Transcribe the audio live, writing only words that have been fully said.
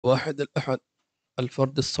واحد الأحد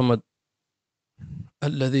الفرد الصمد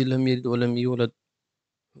الذي لم يلد ولم يولد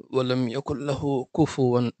ولم يكن له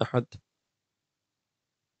كفوا أحد.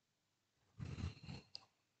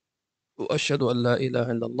 وأشهد أن لا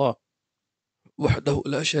إله إلا الله وحده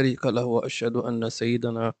لا شريك له، وأشهد أن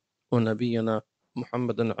سيدنا ونبينا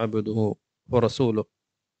محمدا عبده ورسوله،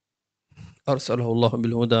 أرسله الله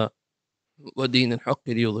بالهدى ودين الحق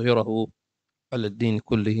ليظهره على الدين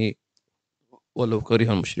كله ولو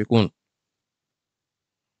كره المشركون.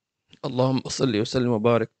 اللهم صل وسلم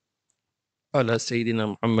وبارك على سيدنا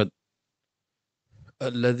محمد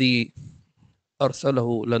الذي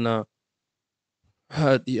أرسله لنا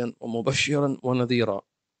هاديا ومبشرا ونذيرا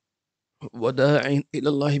وداعيا إلى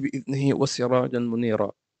الله بإذنه وسراجا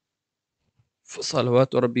منيرا.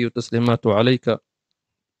 فصلوات ربي وتسليماته عليك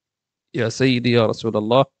يا سيدي يا رسول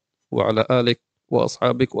الله، وعلى آلك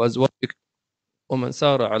وأصحابك وأزواجك ومن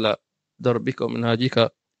سار على دربك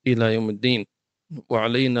ومنهاجك إلى يوم الدين،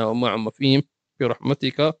 وعلينا ومع فيهم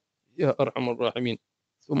برحمتك يا أرحم الراحمين.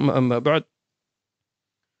 ثم أما بعد،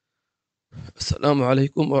 السلام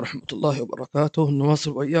عليكم ورحمة الله وبركاته.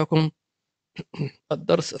 نواصل وإياكم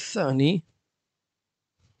الدرس الثاني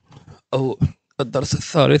أو الدرس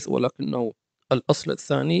الثالث، ولكنه الأصل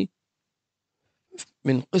الثاني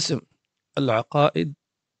من قسم العقائد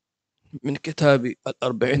من كتاب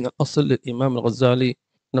الأربعين الأصل للإمام الغزالي،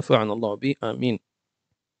 نفعنا الله به آمين.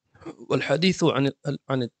 والحديث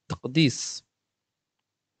عن التقديس.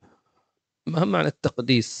 ما معنى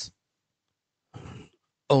التقديس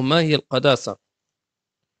أو ما هي القداسة؟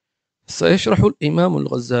 سيشرح الإمام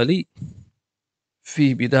الغزالي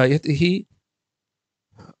في بدايته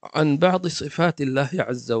عن بعض صفات الله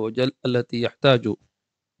عز وجل التي يحتاج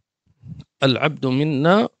العبد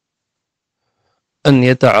منا أن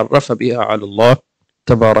يتعرف بها على الله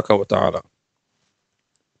تبارك وتعالى.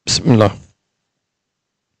 بسم الله.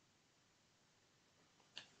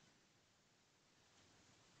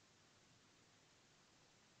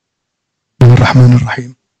 الرحمن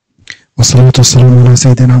الرحيم، والصلاة والسلام على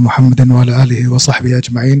سيدنا محمد وعلى آله وصحبه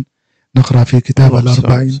أجمعين. نقرأ في كتاب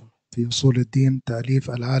الأربعين في أصول الدين، تأليف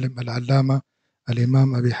العالم العلامة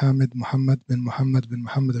الإمام أبي حامد محمد بن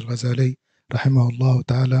محمد الغزالي رحمه الله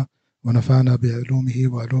تعالى، ونفعنا بعلومه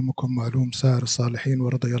وعلومكم وعلوم سائر الصالحين،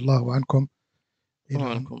 ورضي الله عنكم.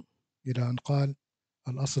 إلى أن قال: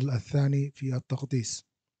 الأصل الثاني في التقديس،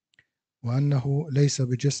 وأنه ليس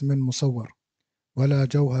بجسم مصور ولا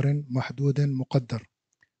جوهر محدود مقدر،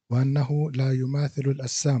 وأنه لا يماثل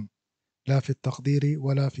الأجسام لا في التقدير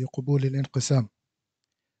ولا في قبول الانقسام،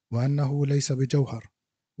 وأنه ليس بجوهر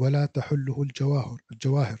ولا تحله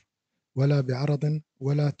الجواهر ولا بعرض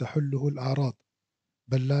ولا تحله الأعراض،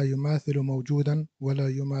 بل لا يماثل موجودا ولا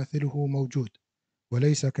يماثله موجود،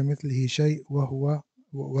 وليس كمثله شيء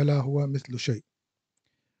ولا هو مثل شيء،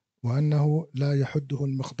 وأنه لا يحده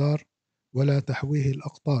المقدار ولا تحويه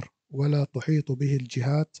الأقطار ولا تحيط به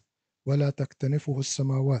الجهات ولا تكتنفه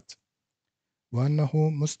السماوات، وأنه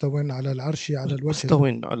مستو على العرش على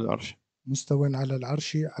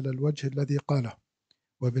الوجه الذي قاله،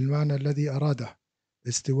 وبالمعنى الذي أراده،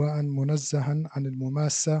 استواء منزها عن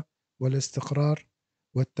المماسة والاستقرار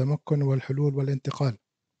والتمكن والحلول والانتقال،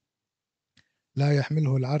 لا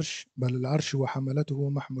يحمله العرش، بل العرش وحملته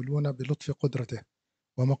محمولون بلطف قدرته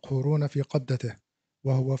ومقهورون في قبضته،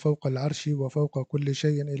 وهو فوق العرش وفوق كل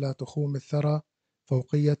شيء إلى تخوم الثرى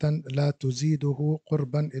فوقية لا تزيده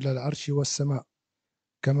قربا إلى العرش والسماء،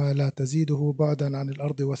 كما لا تزيده بعدا عن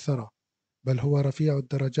الأرض والثرى، بل هو رفيع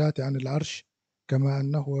الدرجات عن العرش كما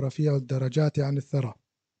أنه رفيع الدرجات عن الثرى،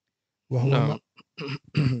 وهو نعم.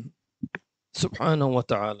 سبحانه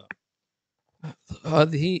وتعالى.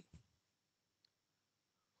 هذه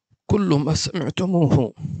كل ما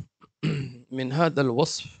سمعتموه من هذا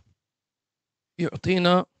الوصف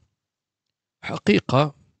يعطينا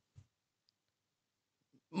حقيقة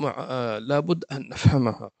لابد أن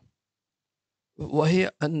نفهمها،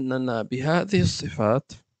 وهي أننا بهذه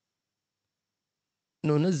الصفات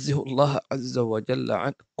ننزه الله عز وجل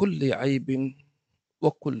عن كل عيب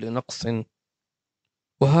وكل نقص،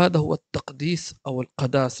 وهذا هو التقديس أو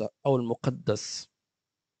القداسة أو المقدس.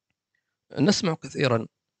 نسمع كثيرا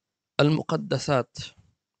المقدسات،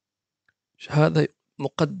 هذا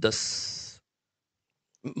مقدس.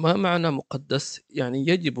 ما معنى مقدس؟ يعني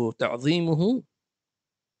يجب تعظيمه،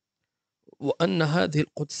 وأن هذه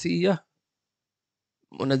القدسية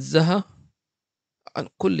منزهة عن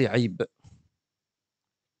كل عيب،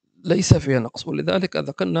 ليس فيها نقص. ولذلك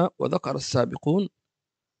ذكرنا وذكر السابقون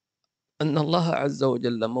أن الله عز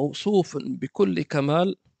وجل موصوف بكل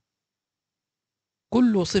كمال،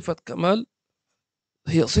 كل صفة كمال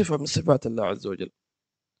هي صفة من صفات الله عز وجل.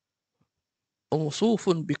 موصوف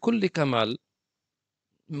بكل كمال،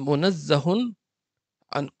 منزه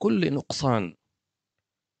عن كل نقصان.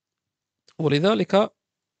 ولذلك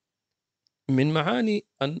من معاني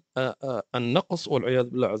النقص والعياذ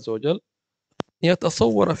بالله عز وجل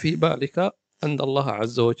يتصور في بالك أن الله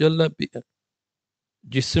عز وجل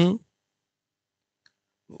بجسم،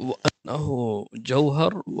 وأنه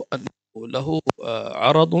جوهر، وأنه له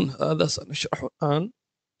عرض. هذا سنشرحه الآن.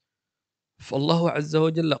 فالله عز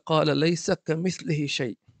وجل قال ليس كمثله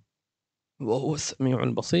شيء وهو السميع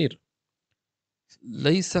البصير.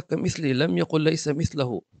 ليس كمثله، لم يقل ليس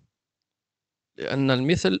مثله، لأن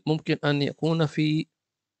المثل ممكن أن يكون في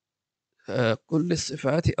كل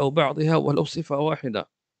الصفات أو بعضها ولو صفة واحدة،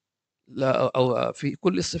 لا، أو في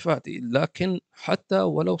كل الصفات، لكن حتى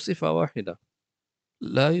ولو صفة واحدة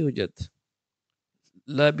لا يوجد،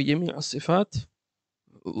 لا بجميع الصفات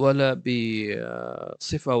ولا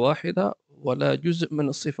بصفة واحدة ولا جزء من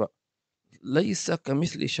الصفة. ليس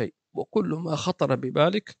كمثل شيء، وكل ما خطر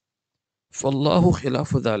ببالك فالله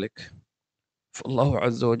خلاف ذلك. فالله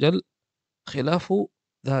عز وجل خلاف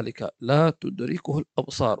ذلك، لا تدركه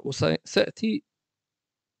الأبصار. وسأتي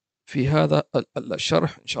في هذا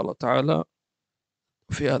الشرح إن شاء الله تعالى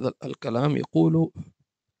في هذا الكلام يقول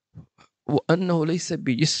وأنه ليس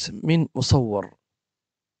بجسم مصور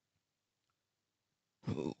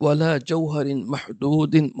ولا جوهر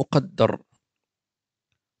محدود مقدر،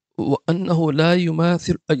 وأنه لا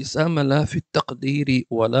يماثل أجسام لا في التقدير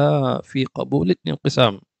ولا في قبول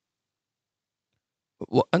الانقسام،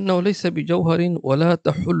 وأنه ليس بجوهر ولا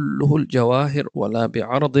تحله الجواهر ولا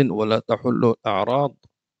بعرض ولا تحله الأعراض.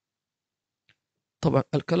 طبعا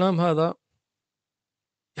الكلام هذا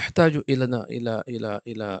يحتاج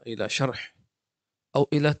إلى شرح أو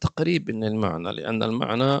إلى تقريب من المعنى، لأن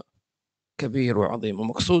المعنى كبير وعظيم.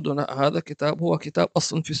 ومقصودنا هذا كتاب هو كتاب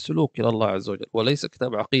أصل في السلوك إلى الله عز وجل، وليس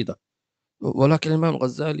كتاب عقيدة. ولكن الإمام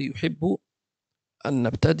الغزالي يحب أن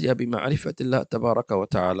نبتدئ بمعرفة الله تبارك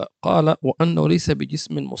وتعالى. قال وأنه ليس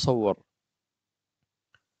بجسم مصور.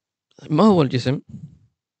 ما هو الجسم؟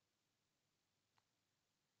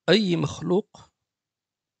 أي مخلوق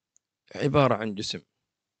عبارة عن جسم،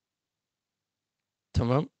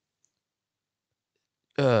 تمام؟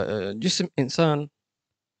 جسم إنسان،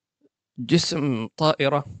 جسم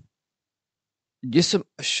طائرة، جسم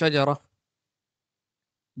الشجرة،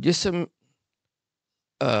 جسم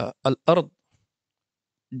الأرض،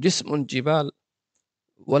 جسم الجبال.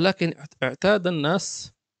 ولكن اعتاد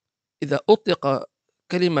الناس إذا أطلق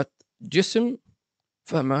كلمة جسم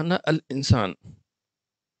فمعنى الإنسان.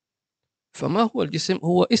 فما هو الجسم؟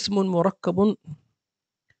 هو اسم مركب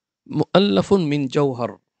مؤلف من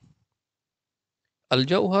جوهر.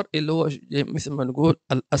 الجوهر اللي هو مثل ما نقول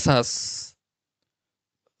الأساس.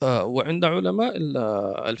 وعند علماء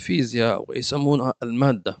الفيزياء ويسمونها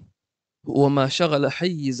المادة، هو ما شغل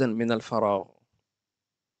حيزا من الفراغ.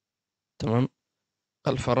 تمام؟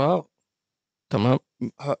 الفراغ، تمام،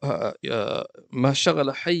 ما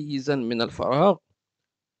شغل حيزا من الفراغ،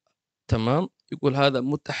 تمام، يقول هذا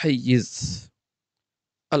متحيز.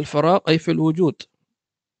 الفراغ أي في الوجود،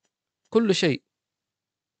 كل شيء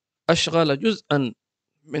أشغل جزءا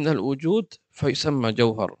من الوجود فيسمى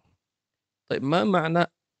جوهر. طيب ما معنى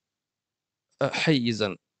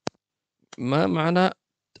حيزا؟ ما معنى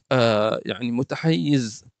يعني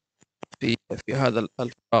متحيز في هذا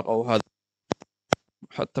الفراغ أو هذا؟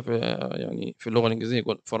 حتى في يعني في اللغة الإنجليزية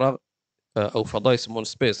يقول فراغ أو فضاء يسمونه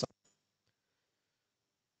سبيس.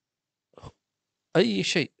 أي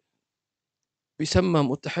شيء يسمى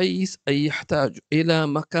متحيز أي يحتاج إلى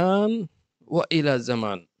مكان وإلى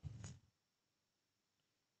زمان.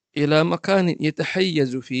 إلى مكان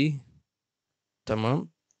يتحيز فيه، تمام،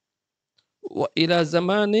 وإلى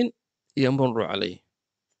زمان يمر عليه.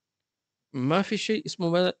 ما في شيء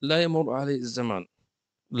اسمه لا يمر عليه الزمان،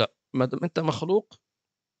 لا. ما دام أنت مخلوق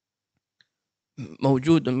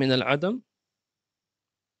موجود من العدم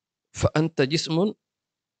فأنت جسم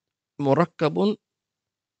مركب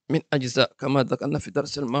من أجزاء، كما ذكرنا في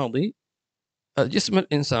الدرس الماضي. الجسم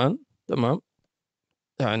الإنسان، تمام،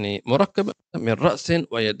 يعني مركب من رأس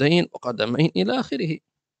ويدين وقدمين إلى آخره،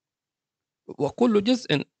 وكل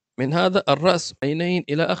جزء من هذا الرأس عينين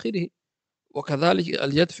إلى آخره. وكذلك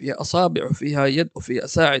اليد فيها أصابع وفيها يد وفيها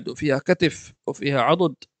ساعد وفيها كتف وفيها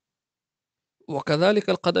عضد. وكذلك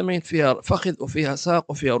القدمين فيها فخذ وفيها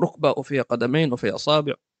ساق وفيها ركبة وفيها قدمين وفيها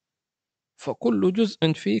أصابع. فكل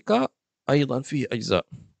جزء فيك أيضا فيه أجزاء.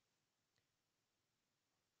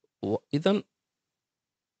 وإذا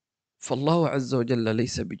فالله عز وجل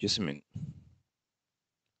ليس بجسم،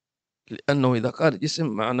 لأنه إذا قال جسم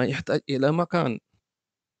معناه يحتاج إلى مكان،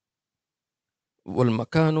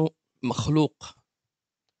 والمكان مخلوق.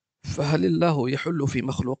 فهل الله يحل في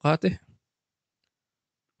مخلوقاته؟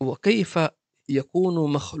 وكيف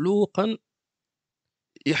يكون مخلوقا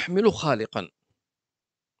يحمل خالقا؟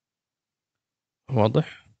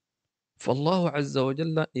 واضح؟ فالله عز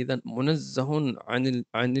وجل إذا منزه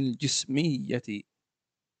عن الجسمية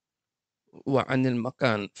وعن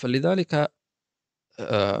المكان. فلذلك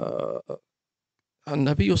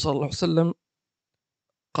النبي صلى الله عليه وسلم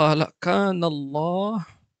قال: كان الله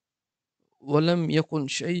ولم يكن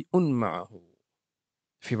شيء معه،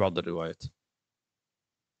 في بعض الروايات.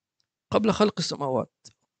 قبل خلق السماوات،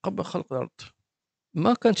 قبل خلق الأرض،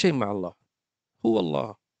 ما كان شيء مع الله. هو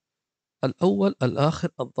الله الأول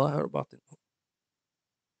الآخر الظاهر الباطن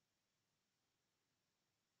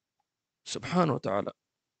سبحانه وتعالى،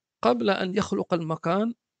 قبل أن يخلق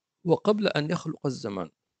المكان وقبل أن يخلق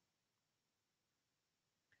الزمان.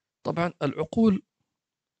 طبعا العقول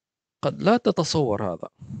قد لا تتصور هذا.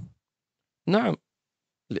 نعم،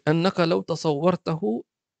 لأنك لو تصورته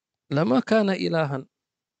لما كان إلها،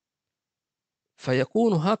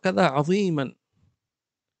 فيكون هكذا عظيما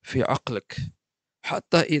في عقلك،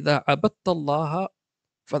 حتى إذا عبدت الله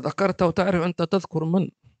فذكرته وتعرف أنت تذكر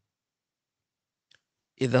من.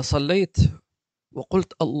 إذا صليت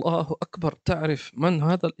وقلت الله أكبر تعرف من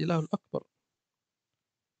هذا الإله الأكبر.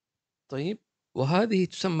 طيب، وهذه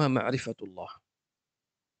تسمى معرفة الله،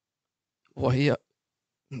 وهي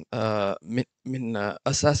من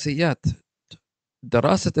أساسيات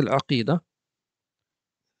دراسة العقيدة.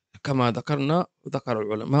 كما ذكرنا ذكر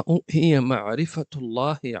العلماء هي معرفة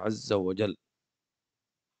الله عز وجل.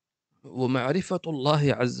 ومعرفة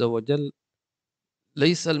الله عز وجل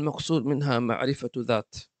ليس المقصود منها معرفة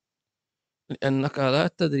ذات، لأنك لا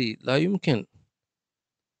تدري، لا يمكن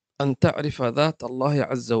أن تعرف ذات الله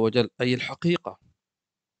عز وجل أي الحقيقة،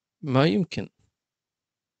 ما يمكن.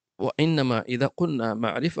 وإنما إذا قلنا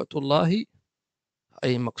معرفة الله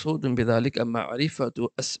أي مقصود بذلك معرفة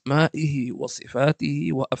أسمائه وصفاته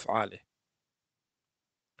وأفعاله.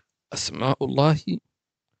 أسماء الله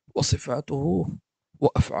وصفاته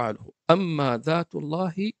وأفعاله. أما ذات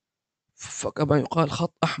الله فكما يقال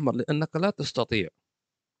خط أحمر، لأنك لا تستطيع،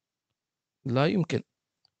 لا يمكن،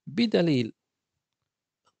 بدليل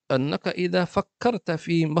أنك إذا فكرت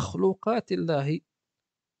في مخلوقات الله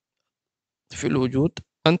في الوجود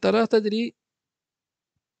أنت لا تدري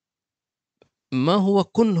ما هو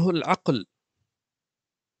كنه العقل.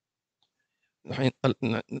 نحن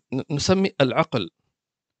نسمي العقل،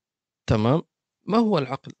 تمام؟ ما هو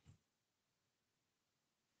العقل؟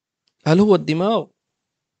 هل هو الدماغ؟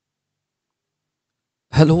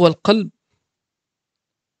 هل هو القلب؟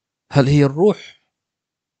 هل هي الروح؟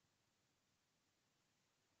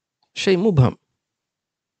 شيء مبهم.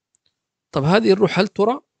 طب هذه الروح هل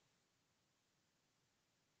ترى؟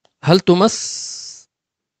 هل تمس؟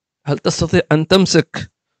 هل تستطيع أن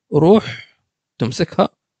تمسك روح، تمسكها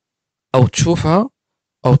أو تشوفها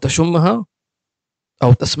أو تشمها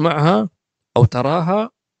أو تسمعها أو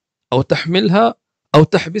تراها أو تحملها أو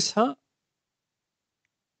تحبسها؟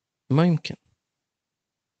 ما يمكن.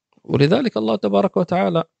 ولذلك الله تبارك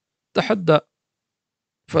وتعالى تحدى: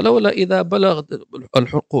 فلولا إذا بلغت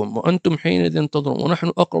الحلقوم وأنتم حينئذ تنظرون ونحن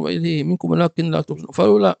أقرب إليه منكم ولكن لا تبصرون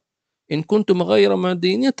فلولا إن كنتم غير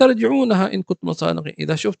مدينين ترجعونها إن كنتم صادقين.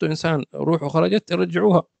 إذا شفتوا إنسان روحه خرجت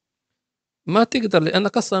ترجعوها، ما تقدر،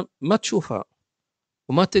 لأنك أصلا ما تشوفها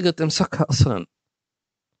وما تقدر تمسكها أصلا،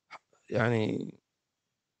 يعني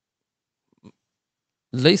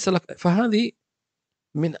ليس لك. فهذه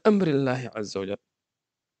من أمر الله عز وجل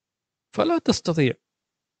فلا تستطيع.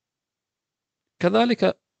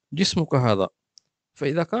 كذلك جسمك هذا،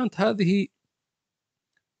 فإذا كانت هذه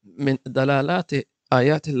من دلالات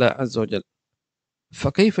آيات الله عز وجل،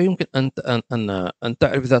 فكيف يمكن أن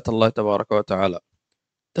تعرف ذات الله تبارك وتعالى؟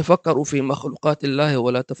 تفكروا في مخلوقات الله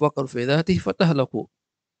ولا تفكروا في ذاته فتهلكوا.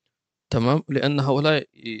 تمام؟ لأن هؤلاء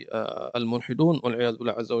الملحدون والعياذ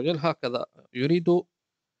بالله عز وجل هكذا يريدوا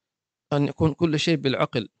أن يكون كل شيء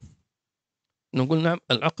بالعقل. نقول نعم،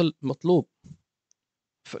 العقل مطلوب،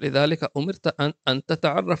 فلذلك أمرت أن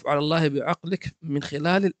تتعرف على الله بعقلك من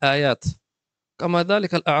خلال الآيات. كما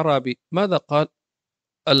ذلك الأعرابي ماذا قال؟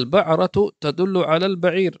 البعرة تدل على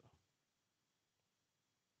البعير.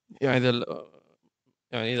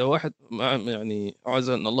 يعني إذا واحد يعني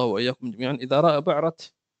أعزنا الله وإياكم جميعا، إذا رأى بعرة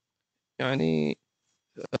يعني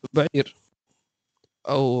بعير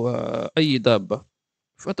أو أي دابة،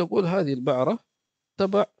 فتقول هذه البعرة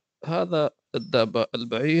تبع هذا الدابة،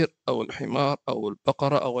 البعير أو الحمار أو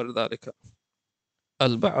البقرة أو غير ذلك.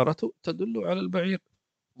 البعرة تدل على البعير،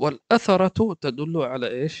 والأثرة تدل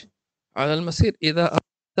على إيش؟ على المسير. إذا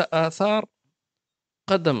أردت آثار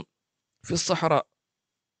قدم في الصحراء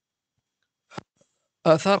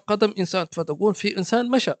آثار قدم إنسان، فتقول في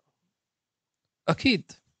إنسان مشى،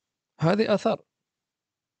 أكيد هذه آثار.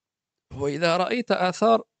 وإذا رأيت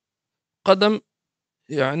آثار قدم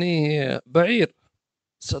يعني بعير،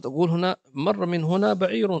 ستقول هنا مر من هنا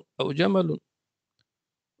بعير أو جمل.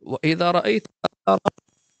 وإذا رأيت آثار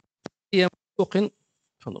أي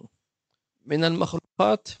مخلوق من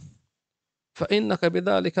المخلوقات، فإنك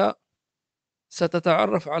بذلك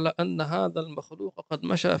ستتعرف على أن هذا المخلوق قد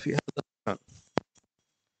مشى في هذا المكان.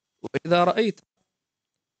 وإذا رأيت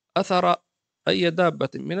أثر أي دابة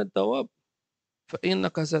من الدواب،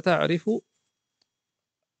 فإنك ستعرف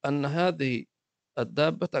أن هذه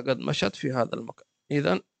الدابة قد مشت في هذا المكان.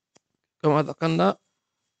 إذن كما ذكرنا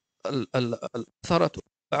الأثرة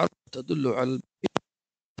تدل على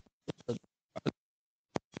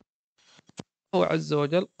الله عز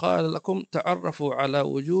وجل قال لكم تعرفوا على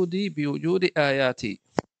وجودي بوجود آياتي،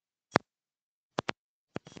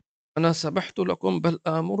 أنا سمحت لكم بل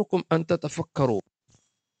آمركم أن تتفكروا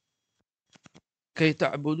كي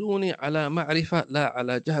تعبدوني على معرفة لا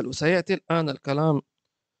على جهل. وسيأتي الآن الكلام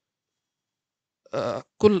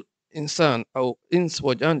كل إنسان أو إنس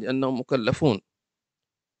وجان لأنهم مكلفون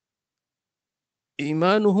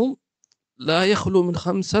إيمانهم لا يخلو من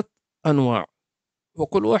 5 أنواع،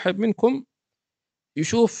 وكل واحد منكم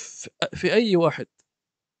يشوف في أي واحد.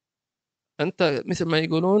 أنت مثل ما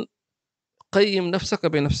يقولون قيم نفسك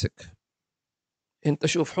بنفسك، أنت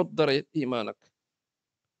شوف حط درجة إيمانك.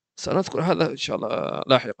 سنذكر هذا إن شاء الله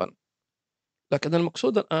لاحقا، لكن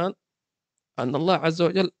المقصود الآن أن الله عز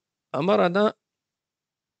وجل أمرنا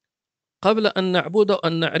قبل أن نعبده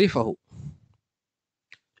أن نعرفه.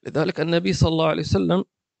 لذلك النبي صلى الله عليه وسلم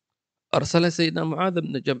أرسل سيدنا معاذ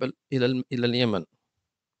بن جبل إلى اليمن،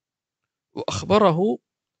 وأخبره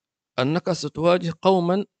أنك ستواجه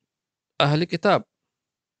قوما أهل كتاب،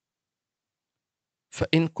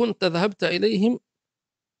 فإن كنت ذهبت إليهم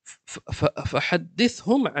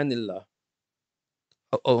فحدثهم عن الله،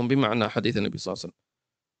 أو بمعنى حديث النبي صلى الله عليه وسلم.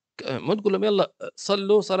 ما تقول لهم يلا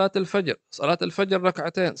صلوا صلاة الفجر، صلاة الفجر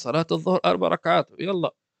ركعتين، صلاة الظهر 4 ركعات،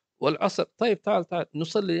 يلا والعصر طيب تعال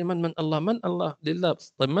نصلي من الله، من الله لله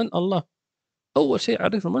بس. طيب من الله؟ أول شيء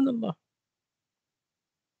عرفوا من الله،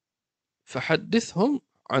 فحدثهم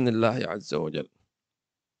عن الله عز وجل،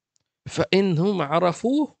 فإنهم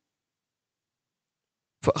عرفوه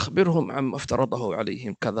فأخبرهم عما افترضه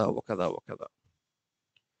عليهم كذا وكذا وكذا.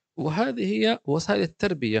 وهذه هي وسائل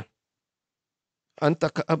التربية، أنت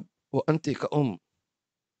كأب وأنت كأم،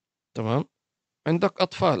 تمام؟ عندك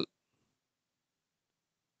أطفال،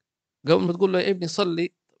 قبل ما تقول له يا ابني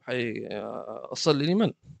صلي، أصلي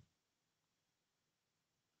لمن؟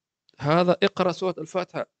 هذا اقرأ سورة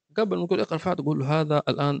الفاتحة، قبل ما نقول اقرأ الفاتحة تقول له هذا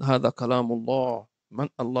الآن هذا كلام الله. من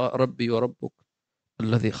الله؟ ربي وربك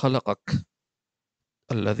الذي خلقك،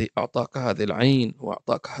 الذي أعطاك هذه العين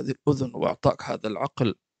وأعطاك هذه الأذن وأعطاك هذا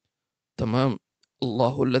العقل، تمام؟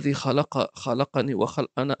 الله الذي خلقني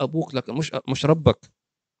أنا أبوك لكن مش ربك.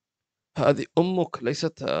 هذه أمك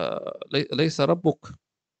ليس ربك.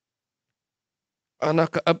 أنا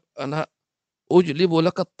كأب أنا أجلب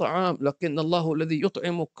لك الطعام لكن الله الذي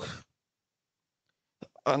يطعمك.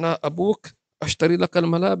 أنا أبوك أشتري لك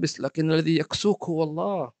الملابس لكن الذي يكسوك هو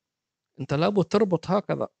الله. أنت لابد تربط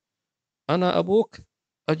هكذا، أنا أبوك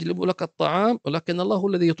أجلب لك الطعام ولكن الله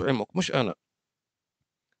الذي يطعمك مش أنا.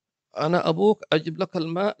 أنا أبوك أجلب لك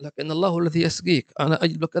الماء لكن الله الذي يسقيك. أنا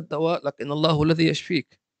أجلب لك الدواء لكن الله الذي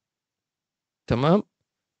يشفيك، تمام؟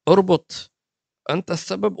 اربط، أنت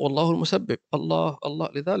السبب والله المسبب، الله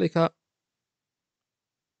الله. لذلك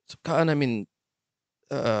كان من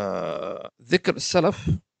ذكر السلف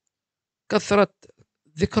كثرة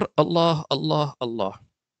ذكر الله الله الله.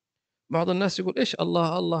 بعض الناس يقول إيش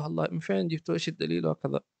الله الله الله، من فين جبتوا، إيش الدليل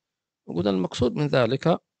وكذا. نقول المقصود من ذلك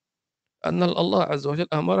أن الله عز وجل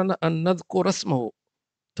أمرنا أن نذكر اسمه،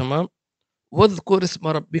 تمام؟ واذكر اسم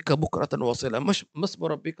ربك بكرة وصيلا. مش اسم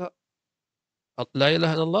ربك لا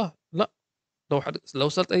إله إلا الله، لا. لو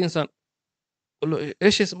سألت أي إنسان قل له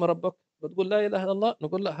إيش اسم ربك، بتقول لا إله إلا الله،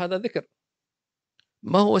 نقول لا هذا ذكر.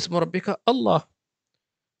 ما هو اسم ربك؟ الله.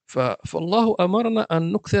 فالله أمرنا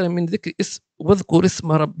أن نكثر من ذكر اسم، واذكر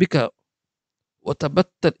اسم ربك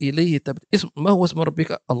وتبتل إليه اسم. ما هو اسم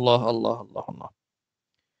ربك؟ الله الله الله الله.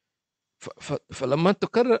 فلما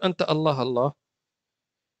تكرر أنت الله الله،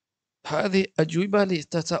 هذه أجوبة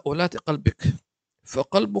لتساؤلات قلبك،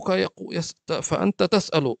 فقلبك فأنت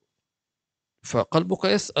تسأل، فقلبك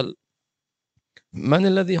يسأل من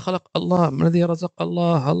الذي خلق؟ الله. من الذي رزق؟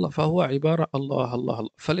 الله الله. فهو عبارة الله الله الله.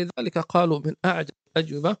 فلذلك قالوا من أعجب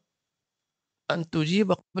الأجوبة أن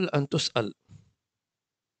تجيب قبل أن تسأل.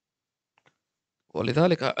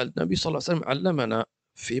 ولذلك النبي صلى الله عليه وسلم علمنا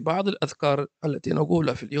في بعض الأذكار التي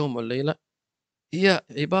نقولها في اليوم والليلة هي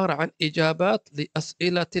عبارة عن إجابات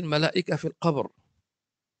لأسئلة الملائكة في القبر.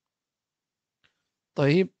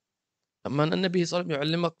 طيب، أما أن النبي صلى الله عليه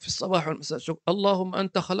وسلم يعلمك في الصباح والمساء اللهم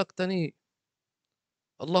أنت خلقتني،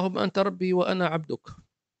 اللهم أنت ربي وأنا عبدك،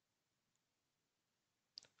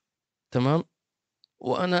 تمام،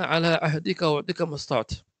 وأنا على عهدك ووعدك ما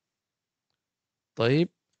استطعت. طيب،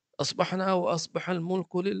 أصبحنا وأصبح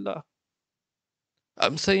الملك لله،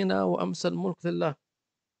 أمسينا وأمسى الملك لله.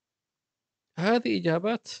 هذه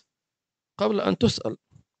إجابات قبل أن تسأل.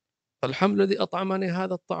 الحمد الذي أطعمني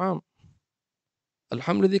هذا الطعام،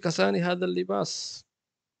 الحمد الذي كساني هذا اللباس،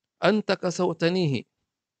 أنت كسوتنيه.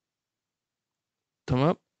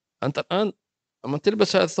 تمام. أنت الآن لما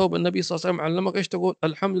تلبس هذا الثوب النبي صلى الله عليه وسلم علمك إيش تقول؟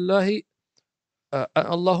 الحمد لله،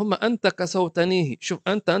 اللهم أنت كسوتنيه. شوف،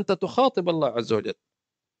 أنت تخاطب الله عز وجل،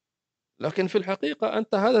 لكن في الحقيقة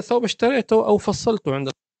أنت هذا الثوب اشتريته أو فصلته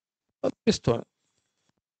عند لبسته.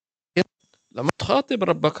 لما تخاطب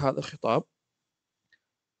ربك هذا الخطاب،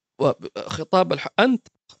 وخطاب أنت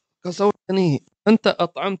كسوتنيه، أنت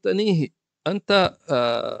أطعمتنيه، أنت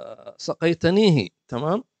سقيتنيه.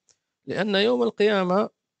 تمام. لأن يوم القيامة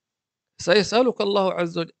سيسألك الله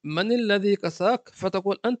عز وجل من الذي كساك،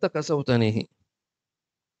 فتقول أنت كسوتنيه.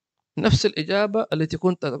 نفس الإجابة التي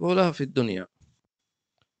كنت تقولها في الدنيا.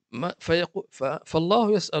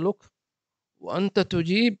 فالله يسألك وأنت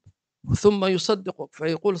تجيب، ثم يصدقك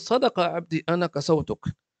فيقول صدق عبدي أنا كسوتك.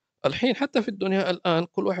 الحين حتى في الدنيا الآن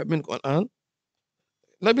كل واحد منكم الآن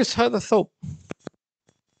لبس هذا الثوب،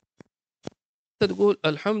 تقول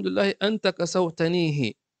الحمد لله أنت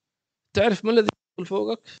كسوتنيه. تعرف ما الذي يقول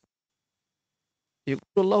فوقك؟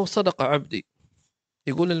 يقول الله صدق عبدي،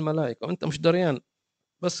 يقول الملائكة وأنت مش دريان.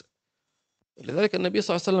 بس لذلك النبي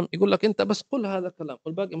صلى الله عليه وسلم يقول لك أنت بس قل هذا الكلام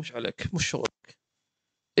والباقي مش عليك، مش شغلك.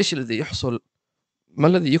 إيش الذي يحصل؟ ما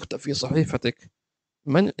الذي يكتب في صحيفتك؟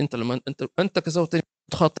 من أنت لما أنت كسوتني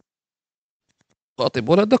تخاطب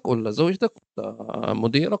ولدك ولا زوجتك ولا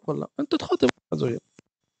مديرك، ولا أنت تخاطب عز وجل.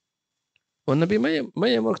 والنبي ما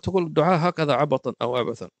يأمرك تقول دعاء هكذا عبطا أو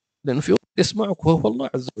عبثا، لأنه في يسمعك وهو الله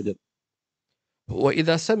عز وجل،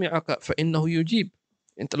 وإذا سمعك فإنه يجيب.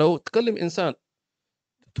 أنت لو تكلم إنسان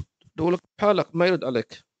تقول لك حالك ما يرد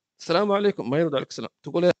عليك، السلام عليكم ما يرد عليك السلام،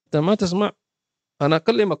 تقول أنت ما تسمع، أنا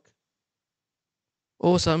أكلمك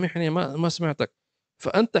أوه سامحني ما سمعتك.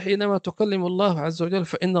 فأنت حينما تكلم الله عز وجل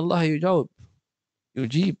فإن الله يجاوب،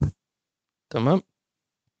 يجيب. تمام.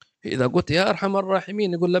 إذا قلت يا أرحم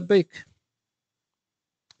الراحمين يقول لبيك،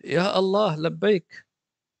 يا الله لبيك.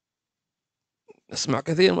 اسمع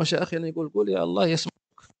كثير مشايخنا يقول قول يا الله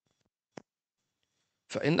يسمعك.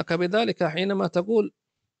 فإنك بذلك حينما تقول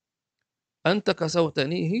أنت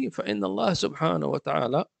كسوتنيه فإن الله سبحانه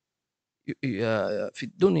وتعالى في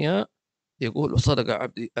الدنيا يقول صدق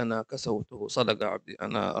عبدي أنا كسوته، صدق عبدي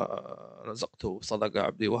أنا رزقته، صدق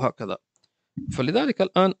عبدي، وهكذا. فلذلك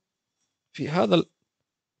الآن في هذا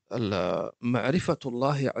معرفة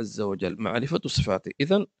الله عز وجل، معرفة صفاته،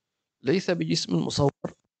 إذن ليس بجسم مصور.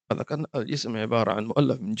 هذا كان الجسم عبارة عن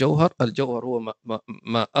مؤلف من جوهر، الجوهر هو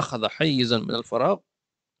ما أخذ حيزا من الفراغ.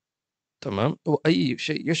 تمام. وأي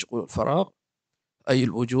شيء يشغل الفراغ أي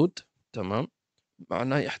الوجود، تمام،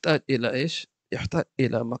 معناه يحتاج إلى إيش؟ يحتاج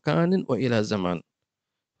إلى مكان وإلى زمان.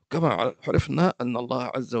 كما عرفنا أن الله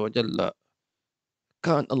عز وجل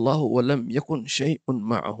كان الله ولم يكن شيء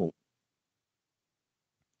معه.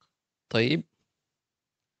 طيب،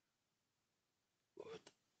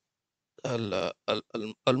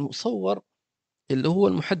 المصور اللي هو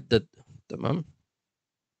المحدد. تمام.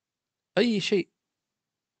 أي شيء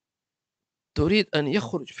تريد أن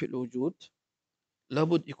يخرج في الوجود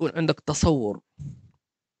لابد يكون عندك تصور،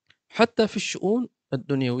 حتى في الشؤون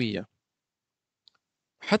الدنيوية.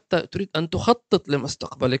 حتى تريد أن تخطط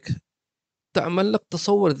لمستقبلك تعمل لك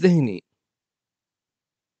تصور ذهني،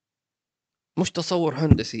 مش تصور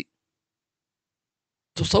هندسي.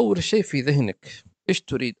 تصور الشيء في ذهنك، إيش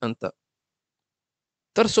تريد أنت؟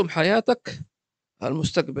 ترسم حياتك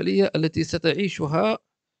المستقبلية التي ستعيشها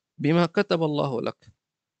بما كتب الله لك.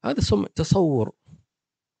 هذا تصور.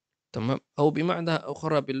 تمام. أو بمعنى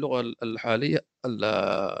أخرى باللغة الحالية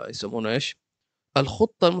يسمونه إيش؟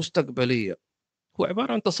 الخطة المستقبلية. هو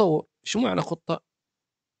عبارة عن تصور. شو معنى خطة؟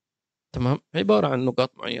 تمام، عبارة عن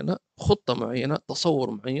نقاط معينة، خطة معينة،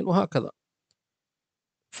 تصور معين، وهكذا.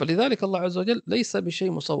 فلذلك الله عز وجل ليس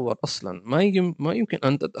بشيء مصور أصلا، ما يمكن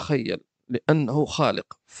أن تتخيل، لأنه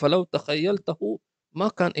خالق. فلو تخيلته ما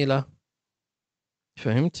كان إله.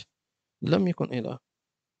 فهمت؟ لم يكن إله.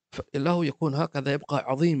 فإله يكون هكذا، يبقى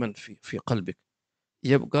عظيما في قلبك،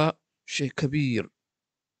 يبقى شيء كبير،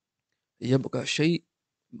 يبقى شيء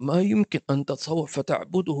ما يمكن أن تتصور،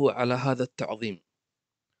 فتعبده على هذا التعظيم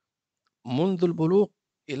منذ البلوغ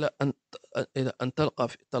إلى أن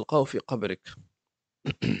تلقاه في قبرك.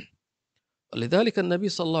 لذلك النبي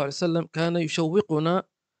صلى الله عليه وسلم كان يشوقنا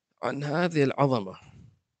عن هذه العظمة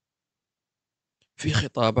في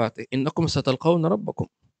خطاباته: إنكم ستلقون ربكم.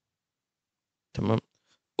 تمام.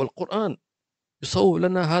 والقرآن يصور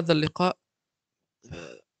لنا هذا اللقاء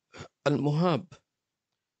المهاب: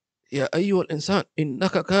 يا أيها الإنسان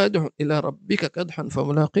إنك كادح إلى ربك كدحا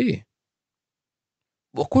فملاقيه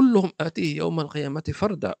وكلهم آتيه يوم القيامة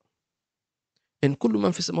فردا إن كل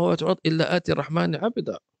من في السماوات والأرض إلا آتي الرحمن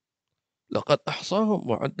عبدا لقد أحصاهم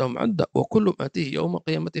وعدهم عدا وكلهم آتيه يوم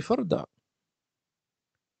القيامة فردا.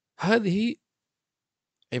 هذه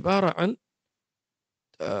عبارة عن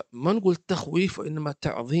ما نقول تخويف، وإنما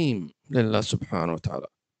تعظيم لله سبحانه وتعالى.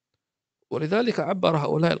 ولذلك عبر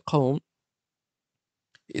هؤلاء القوم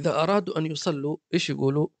إذا أرادوا أن يصلوا إيش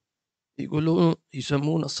يقولوا؟ يقولون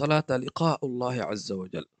يسمون الصلاة لقاء الله عز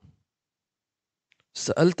وجل،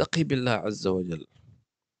 سألتقي بالله عز وجل.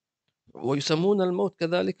 ويسمون الموت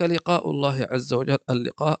كذلك لقاء الله عز وجل،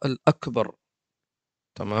 اللقاء الأكبر.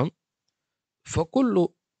 تمام. فكل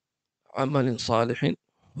عمل صالح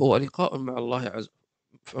هو لقاء مع الله عز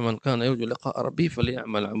وجل، فمن كان يرجو لقاء ربه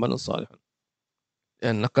فليعمل عملا صالحا،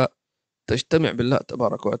 لأنك تجتمع بالله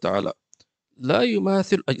تبارك وتعالى. لا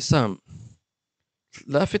يماثل أجسام،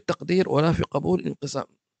 لا في التقدير ولا في قبول الانقسام.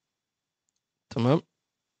 تمام.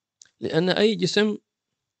 لأن أي جسم،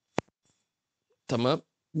 تمام،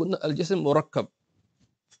 قلنا الجسم مركب.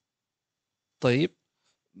 طيب،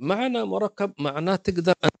 معنى مركب معناه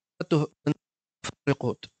تقدر أن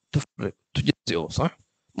تفرقه، تجزئه، صح؟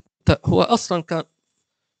 هو أصلا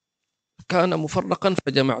كان مفرقا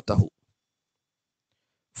فجمعته،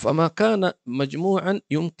 فما كان مجموعا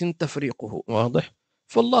يمكن تفريقه، واضح؟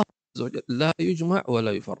 فالله عز وجل لا يجمع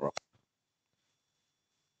ولا يفرق.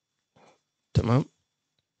 تمام.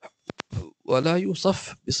 ولا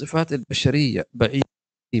يوصف بصفات البشرية بعيد.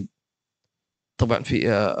 طبعا في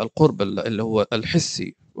القرب اللي هو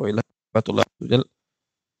الحسي، وإلى صفات الله عز وجل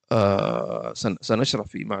سنشرح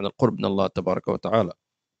في معنى القرب من الله تبارك وتعالى.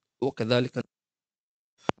 وكذلك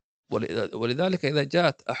ولذلك إذا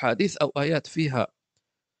جاءت أحاديث أو آيات فيها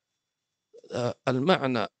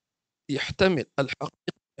المعنى يحتمل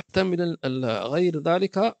الحقيقة يحتمل غير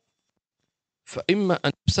ذلك، فإما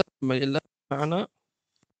أن يسمى لله معنى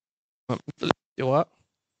الاستواء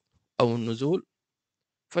أو النزول،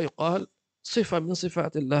 فيقال صفة من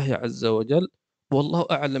صفات الله عز وجل والله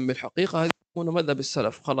أعلم بالحقيقة. هذه يكون مذهب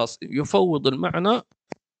السلف، خلاص يفوض المعنى،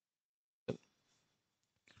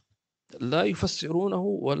 لا يفسرونه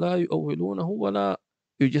ولا يؤولونه ولا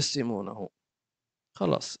يجسمونه.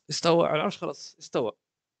 خلاص استوى على العرش، خلاص استوى،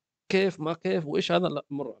 كيف ما كيف وإيش هذا لا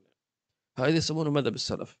مر عليه. هذا يسمونه مذهب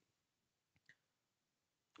السلف،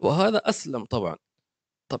 وهذا أسلم طبعا.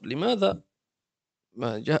 طب لماذا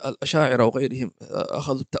ما جاء الأشاعرة وغيرهم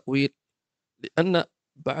أخذوا التأويل؟ لأن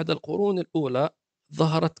بعد القرون الأولى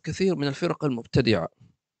ظهرت كثير من الفرق المبتدعة،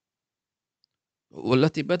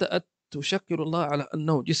 والتي بدأت تشكل الله على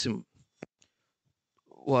أنه جسم،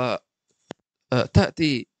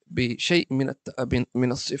 وتأتي بشيء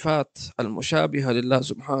من الصفات المشابهة لله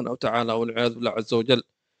سبحانه وتعالى، والعياذ بالله عز وجل،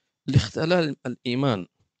 لاختلال الإيمان.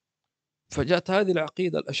 فجاءت هذه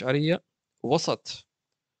العقيدة الأشعرية وسط،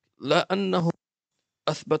 لا أنهم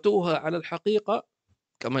أثبتوها على الحقيقة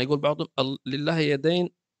كما يقول بعضهم لله يدين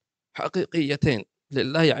حقيقيتين،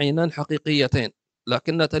 لله عينان حقيقيتين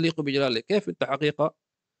لكنها تليق بجلاله. كيف أنت حقيقة؟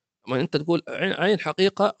 ما أنت تقول عين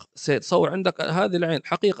حقيقة، سيتصور عندك هذه العين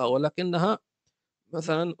حقيقة ولكنها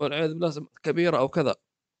مثلا والعياذ بالله كبيرة أو كذا،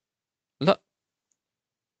 لا.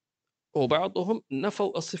 وبعضهم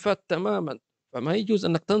نفوا الصفات تماما، فما يجوز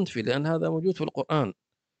أنك تنفي لأن هذا موجود في القرآن.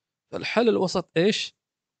 فالحل الوسط إيش؟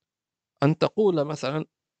 أن تقول مثلا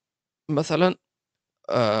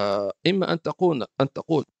إما أن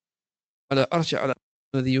تقول على أرش على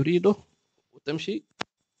الذي يريده وتمشي،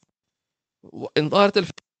 وإن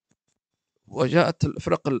ظهرت وجاءت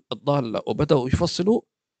الفرق الضالة وبدأوا يفصلوا،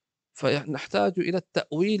 فنحتاج إلى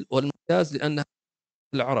التأويل والمجاز لأن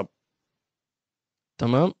العرب.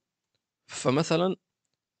 تمام. فمثلا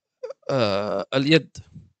اليد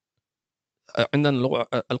عندنا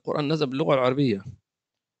القرآن نزل باللغة العربية،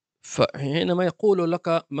 فحينما يقول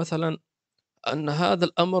لك مثلا أن هذا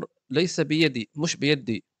الأمر ليس بيدي، مش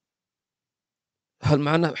بيدي، هل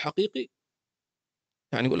معناه حقيقي؟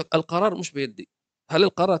 يعني يقول لك القرار مش بيدي، هل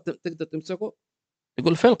القرار تقدر تمسكه؟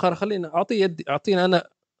 يقول فين القرار؟ خلينا أعطيه يدي، أعطينا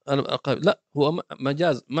أنا لا، هو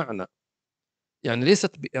مجاز معنى، يعني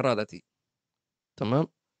ليست بإرادتي. تمام.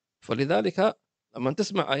 فلذلك لما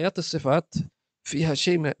تسمع آيات الصفات فيها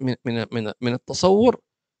شيء من التصور،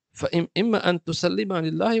 فإما أن تسلمها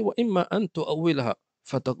لله وإما أن تؤولها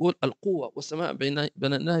فتقول القوة والسماء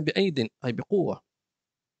بنيناها بأيد، أي بقوة،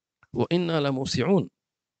 وإنا لموسعون.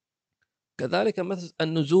 كذلك مثل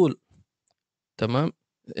النزول، تمام،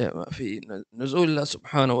 في نزول الله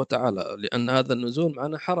سبحانه وتعالى، لأن هذا النزول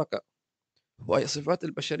معناه حركة وهي صفات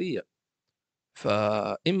البشرية.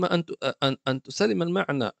 فإما أن تسلم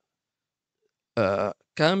المعنى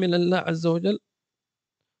كاملا لله عز وجل،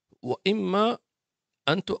 وإما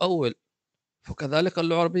أن تؤول. فكذلك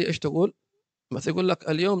اللغة العربية إيش تقول؟ مثلا يقول لك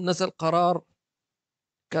اليوم نزل قرار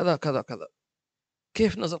كذا كذا كذا.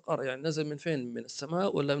 كيف نزل قرار؟ يعني نزل من فين؟ من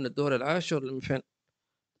السماء ولا من الدور العاشر ولا من فين؟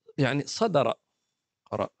 يعني صدر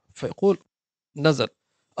قرار فيقول نزل.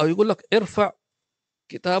 أو يقول لك ارفع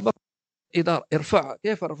كتابك إدارة، ارفعها.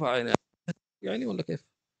 كيف ارفعها يعني ولا كيف؟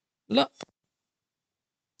 لا.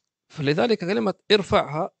 فلذلك كلمة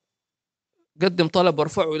ارفعها، قدم طلب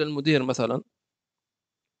وارفعه إلى المدير مثلا،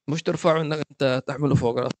 مش ترفعه انك انت تحمله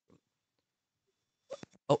فوق راسك،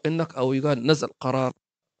 او يقال نزل قرار.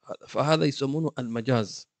 فهذا يسمونه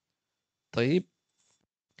المجاز. طيب،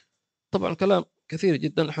 طبعا كلام كثير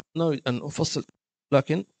جدا نحن نريد ان نفصل،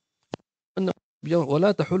 لكن أن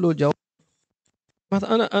ولا تحل جواب.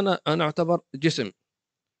 مثلا انا اعتبر جسم،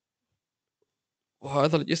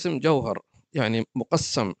 وهذا الجسم جوهر يعني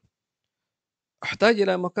مقسم، احتاج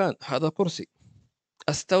الى مكان. هذا كرسي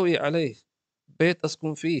استوي عليه، بيت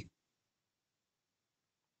اسكن فيه،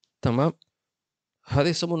 تمام. هذا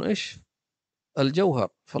يسمونه ايش؟ الجوهر.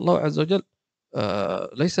 فالله عز وجل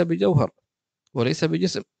ليس بجوهر وليس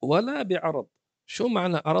بجسم ولا بعرض. شو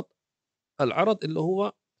معنى عرض؟ العرض اللي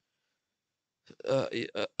هو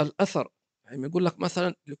الأثر. يعني يقول لك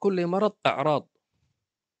مثلا لكل مرض أعراض،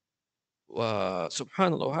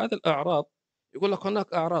 وسبحان الله، وهذه الأعراض يقول لك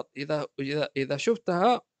هناك أعراض إذا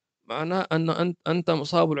شفتها معناه أنت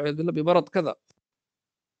مصاب والعياذ بالله بمرض كذا.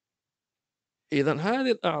 إذا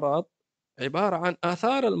هذه الأعراض عبارة عن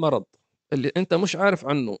آثار المرض اللي أنت مش عارف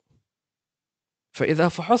عنه، فإذا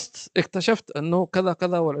فحصت اكتشفت أنه كذا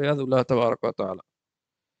كذا والعياذ بالله تبارك وتعالى.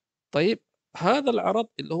 طيب، هذا العرض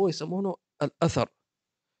اللي هو يسمونه الأثر.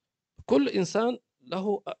 كل إنسان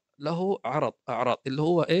له أعراض اللي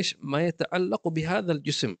هو إيش؟ ما يتعلق بهذا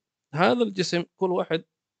الجسم. هذا الجسم كل واحد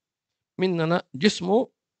مننا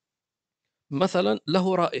جسمه مثلا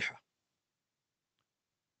له رائحة،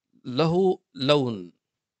 له لون،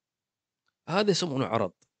 هذا يسمونه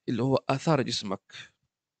عرض اللي هو آثار جسمك.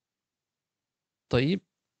 طيب،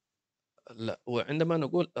 لا، وعندما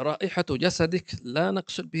نقول رائحة جسدك لا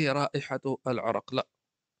نقصد به رائحة العرق، لا.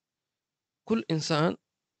 كل إنسان،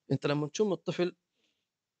 أنت لما تشم الطفل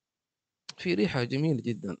في ريحة جميلة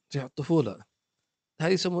جدا، ريحة الطفولة،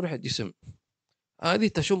 هذه يسموها ريحة جسم، هذه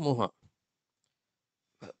تشمها.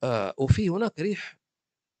 وفي هناك ريح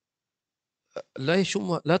لا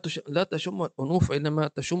يشمها، لا تشمها الأنوف، إنما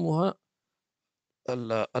تشمها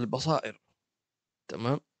البصائر،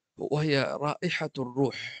 تمام، وهي رائحة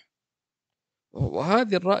الروح.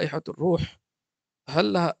 وهذه الرائحة الروح،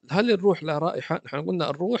 هل الروح لا رائحة؟ نحن قلنا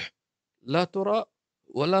الروح لا ترى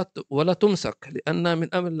ولا تمسك لأنها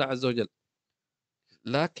من أمر الله عز وجل،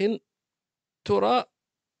 لكن ترى.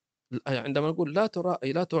 عندما نقول لا ترى،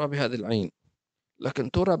 أي لا ترى بهذه العين،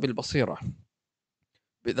 لكن ترى بالبصيرة،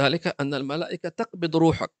 بذلك أن الملائكة تقبض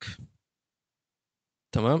روحك،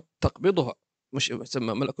 تمام، تقبضها، مش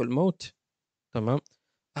يسمى ملك الموت، تمام.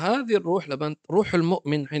 هذه الروح لما روح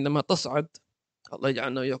المؤمن حينما تصعد، الله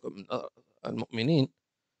يجعلنا وإياكم من المؤمنين،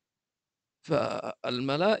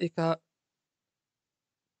 فالملائكة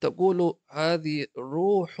تقول هذه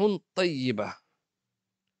روح طيبة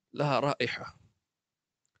لها رائحة.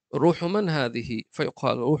 روح من هذه؟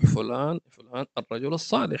 فيقال روح فلان فلان الرجل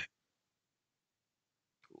الصالح.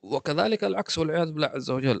 وكذلك العكس والعياذ بالله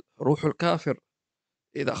عز وجل، روح الكافر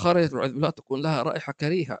إذا خرجت والعياذ بالله تكون لها رائحة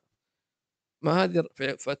كريهة. ما هذه؟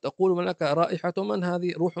 فتقول الملائكة رائحة من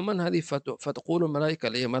هذه؟ روح من هذه؟ فتقول الملائكة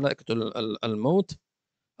اللي هي ملائكة الموت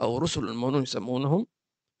أو رسل الموت يسمونهم،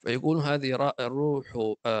 فيقول هذه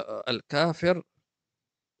روح الكافر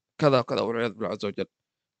كذا كذا والعياذ بالله عز وجل.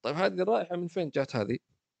 طيب، هذه الرائحة من فين جاءت؟ هذه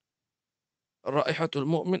رائحة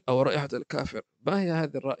المؤمن أو رائحة الكافر؟ ما هي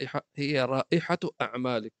هذه الرائحة؟ هي رائحة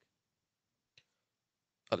أعمالك.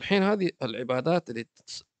 الحين هذه العبادات اللي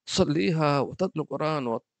تصليها وتتلو القرآن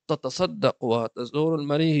وتتصدق وتزور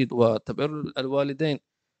المريض وتبر الوالدين،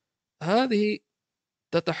 هذه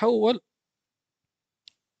تتحول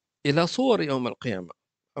إلى صور يوم القيامة.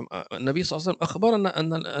 النبي صلى الله عليه وسلم أخبرنا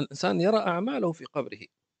أن الإنسان يرى أعماله في قبره.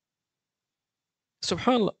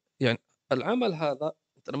 سبحان الله، يعني العمل هذا،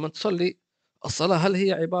 أنت لما تصلي الصلاة هل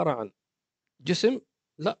هي عبارة عن جسم؟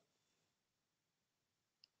 لا.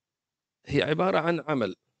 هي عبارة عن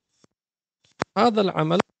عمل. هذا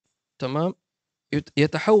العمل تمام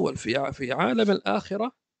يتحول في عالم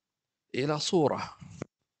الآخرة إلى صورة،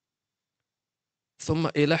 ثم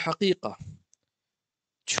إلى حقيقة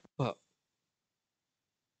تشوفها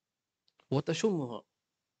وتشمها.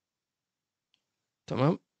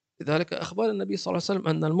 تمام. لذلك أخبر النبي صلى الله عليه وسلم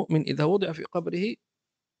أن المؤمن إذا وضع في قبره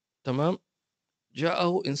تمام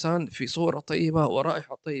جاءه إنسان في صورة طيبة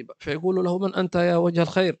ورائحة طيبة، فيقول له: من أنت يا وجه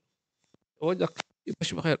الخير؟ وجهك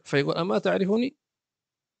يبشر خير. فيقول: أما تعرفني؟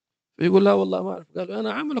 فيقول: لا والله ما أعرف. قال: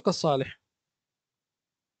 أنا عملك الصالح.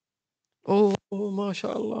 أوه ما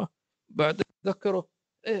شاء الله. بعد ذكره: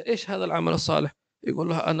 إيش هذا العمل الصالح؟ يقول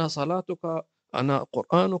له: أنا صلاتك، أنا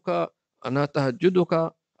قرآنك، أنا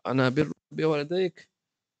تهجدك، أنا بر بوالديك.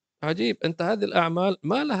 عجيب. أنت هذه الأعمال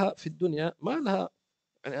ما لها في الدنيا، ما لها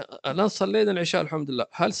يعني. الآن صلينا العشاء الحمد لله،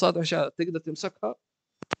 هل صلاة العشاء تقدر تمسكها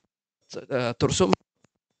ترسمها؟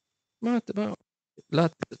 ما لا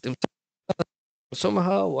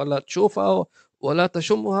ترسمها ولا تشوفها ولا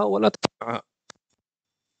تشمها ولا تسمعها،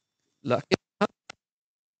 لكن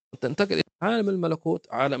تنتقل إلى عالم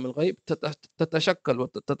الملكوت، عالم الغيب، تتشكل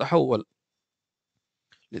وتتحول.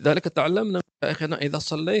 لذلك تعلمنا من شيخنا: إذا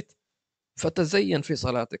صليت فتزين في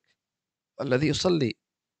صلاتك. الذي يصلي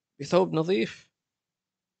بثوب نظيف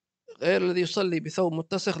غير الذي يصلي بثوب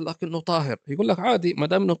متسخ لكنه طاهر. يقول لك عادي ما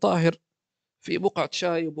دام انه طاهر، في بقعة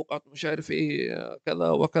شاي وبقعة مش عارف ايه كذا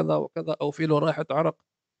وكذا وكذا، او في له رائحة عرق،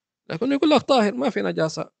 لكن يقول لك طاهر ما في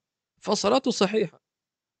نجاسة، فصلاته صحيحة.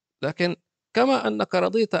 لكن كما أنك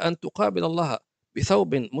رضيت أن تقابل الله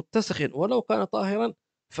بثوب متسخ ولو كان طاهرا،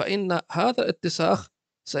 فإن هذا الاتساخ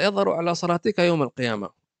سيظهر على صلاتك يوم القيامة.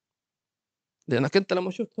 لأنك أنت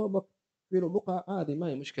لما شفت ثوبك في له بقعة عادي ما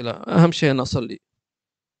هي مشكلة، أهم شيء أن أصلي.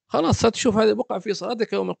 خلاص ستشوف هذه البقعة في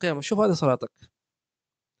صلاتك يوم القيامة، شوف هذه صلاتك.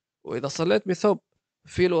 وإذا صليت بثوب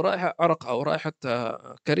في له رائحة عرق أو رائحة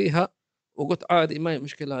كريهة وقلت عادي ما هي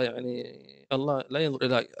مشكلة، يعني الله لا ينظر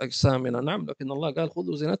إلى أجسامنا، نعم، لكن الله قال: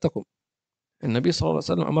 خذوا زينتكم. النبي صلى الله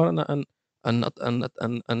عليه وسلم أمرنا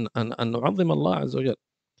أن نعظم الله عز وجل.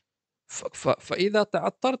 فإذا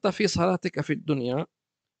تعطرت في صلاتك في الدنيا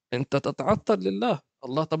أنت تتعطر لله.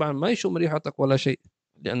 الله طبعا ما يشم ريحتك ولا شيء،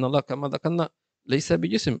 لأن الله كما ذكرنا ليس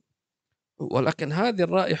بجسم، ولكن هذه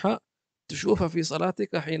الرائحة تشوفها في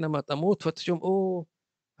صلاتك حينما تموت، فتشم: أوه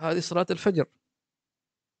هذه صلاة الفجر،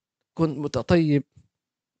 كنت متطيب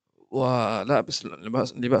ولابس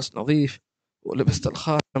لباس نظيف، ولبست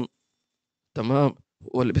الخاتم تمام،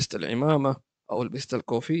 ولبست العمامة أو لبست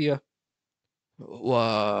الكوفية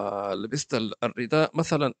ولبست الرداء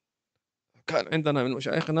مثلا. كان عندنا من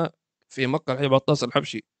مشايخنا في مكة الحبيب عطاس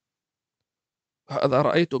الحبشي، هذا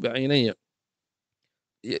رأيته بعيني،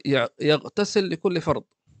 يغتسل لكل فرض،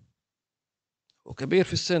 وكبير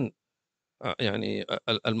في السن، يعني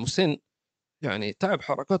المسن، يعني تعب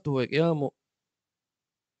حركته وقيامه.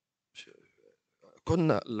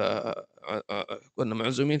 كنا كنا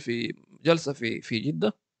معزومين في جلسة في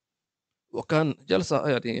جدة، وكان جلسة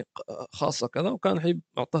يعني خاصة كذا، وكان حبيب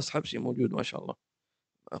عطاس حبشي موجود ما شاء الله،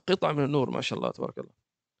 قطعة من النور ما شاء الله تبارك الله.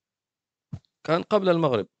 كان قبل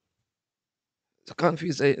المغرب، كان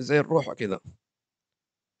في زي الروحة كذا.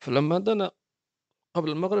 فلما دنا قبل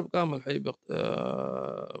المغرب قام الحبيب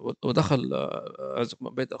ودخل عزكم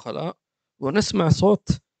بيت الخلاء، ونسمع صوت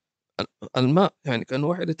الماء، يعني كان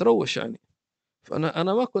واحد يتروش يعني.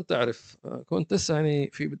 فأنا ما كنت أعرف، كنت لسه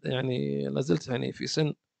يعني يعني لازلت يعني في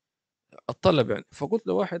سن الطلب يعني. فقلت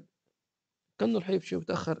لواحد كأنه الحبيب شو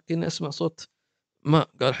متأخر كنا أسمع صوت ماء،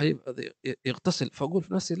 قال حبيب هذا يغتسل. فأقول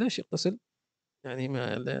في نفسي ليش يغتسل؟ يعني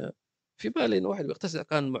ما في بالي إنه واحد بيغتسل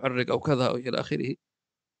كان معرق أو كذا أو إلى آخره،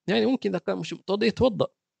 يعني ممكن إذا كان مش متوضئ يتوضأ.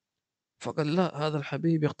 فقال: لا، هذا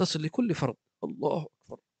الحبيب يغتسل لكل فرض. الله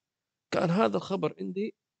أكبر. كان هذا الخبر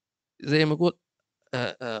عندي زي ما يقول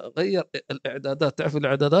غير الإعدادات، تعرف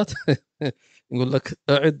الإعدادات يقول لك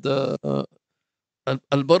أعد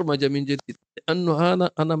البرمجة من جديد، لأنه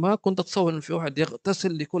أنا ما كنت أتصور إن في واحد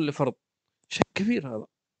يغتسل لكل فرض. شيء كبير هذا.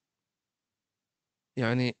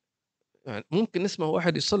 يعني ممكن نسمع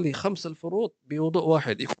واحد يصلي 5 الفروض بوضوء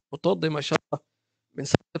واحد، يكون متوضي ما شاء الله من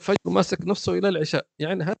صلاة الفجر وماسك نفسه إلى العشاء،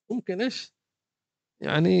 يعني هذا ممكن إيش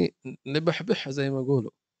يعني نبحبحها زي ما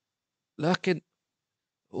يقولوا. لكن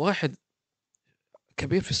واحد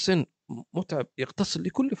كبير في السن متعب يغتسل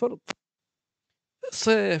لكل فرض،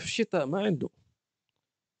 صيف شتاء ما عنده،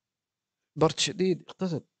 برد شديد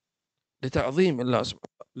يغتسل لتعظيم الله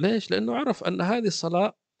سبحانه وتعالى. ليش؟ لأنه عرف أن هذه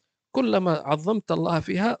الصلاة كلما عظمت الله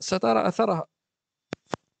فيها سترى أثرها،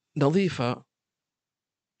 نظيفة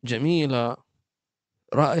جميلة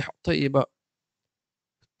رائحة طيبة.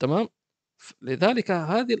 تمام. لذلك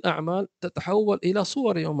هذه الأعمال تتحول إلى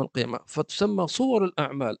صور يوم القيامة، فتسمى صور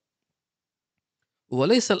الأعمال،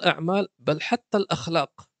 وليس الأعمال بل حتى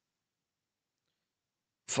الأخلاق.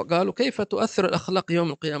 فقالوا كيف تؤثر الأخلاق يوم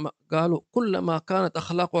القيامة؟ قالوا كلما كانت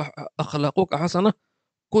أخلاقك حسنة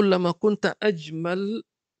كلما كنت أجمل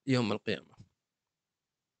يوم القيامة،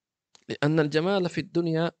 لأن الجمال في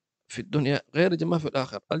الدنيا غير الجمال في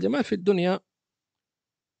الآخرة. الجمال في الدنيا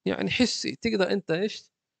يعني حسي، تقدر أنت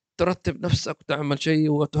إيش ترتب نفسك وتعمل شيء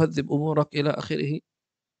وتهذب أمورك إلى آخره.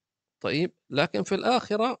 طيب لكن في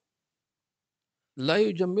الآخرة لا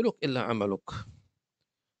يجملك إلا عملك،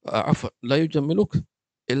 عفوا لا يجملك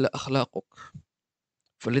إلا أخلاقك.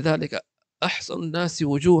 فلذلك أحسن الناس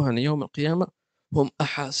وجوها يوم القيامة هم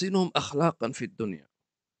أحاسنهم أخلاقا في الدنيا،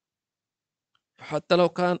 حتى لو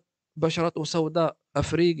كان بشرته سوداء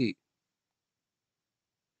أفريقي،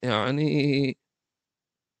 يعني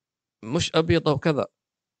مش أبيض أو كذا،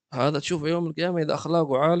 هذا تشوفه يوم القيامة إذا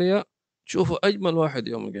أخلاقه عالية تشوفه أجمل واحد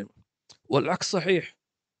يوم القيامة. والعكس صحيح،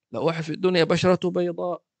 لو واحد في الدنيا بشرته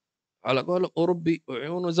بيضاء على قولهم أوروبي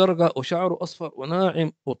وعيونه زرقاء وشعره أصفر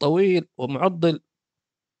وناعم وطويل ومعضل،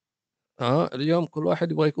 اليوم كل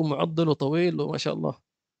واحد يبغى يكون معضل وطويل وما شاء الله،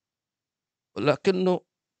 لكنه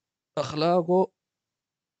أخلاقه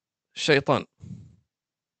شيطان،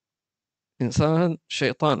 إنسان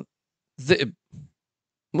شيطان، ذئب،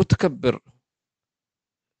 متكبر،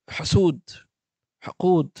 حسود،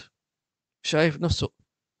 حقود، شايف نفسه.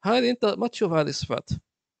 هذه أنت ما تشوف هذه الصفات،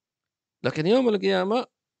 لكن يوم القيامة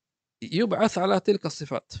يبعث على تلك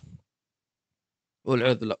الصفات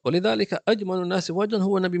والعياذ بالله. ولذلك أجمل الناس وجها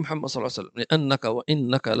هو النبي محمد صلى الله عليه وسلم، لأنك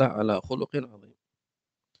وإنك لعلى خلق عظيم.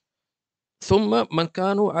 ثم من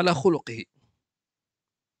كانوا على خلقه،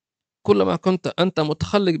 كلما كنت أنت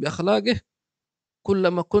متخلق بأخلاقه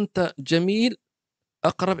كلما كنت جميل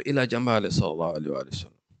أقرب إلى جماله صلى الله عليه وآله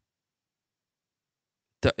وسلم.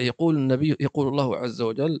 يقول النبي، يقول الله عز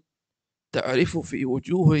وجل: تعرف في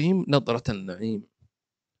وجوههم نظرة النعيم،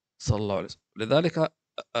 صلى الله عليه وسلم. لذلك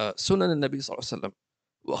سنن النبي صلى الله عليه وسلم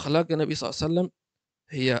وأخلاق النبي صلى الله عليه وسلم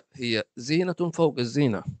هي زينة فوق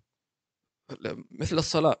الزينة. مثل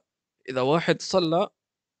الصلاة، إذا واحد صلى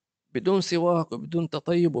بدون سواك وبدون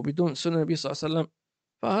تطيب وبدون سنن النبي صلى الله عليه وسلم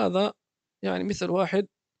فهذا يعني مثل واحد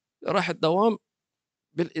راح الدوام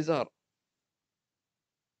بالإزار،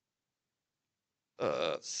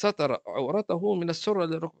 ستر عورته من السرة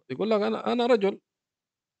للركبة. يقول لك أنا رجل،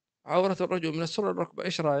 عورة الرجل من السرة للركبة،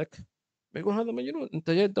 إيش رأيك؟ بيقول هذا مجنون، أنت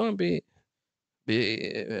جاي الدوام ب...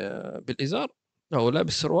 بالإزار أو لا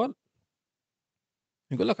بالسروال؟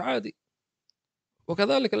 يقول لك عادي.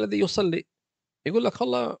 وكذلك الذي يصلي يقول لك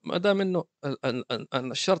والله ما دام انه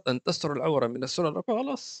أن الشرط ان تستر العوره من السره للركبه،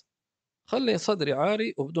 خلاص خلي صدري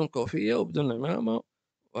عاري وبدون كوفيه وبدون عمامه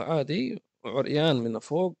وعادي وعريان من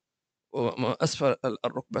فوق واسفل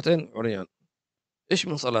الركبتين عريان. ايش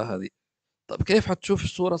من صلاه هذه؟ طب كيف حتشوف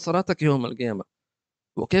صوره صلاتك يوم القيامه؟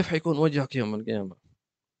 وكيف حيكون وجهك يوم القيامه؟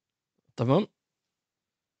 تمام.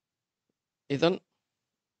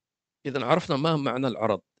 اذا عرفنا ما معنى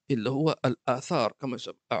العرض، اللي هو الاثار كما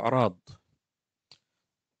اعراض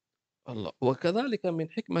الله. وكذلك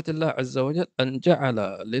من حكمة الله عز وجل أن جعل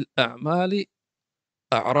للأعمال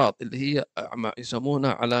أعراض، اللي هي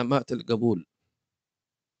يسمونها علامات القبول.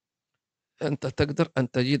 أنت تقدر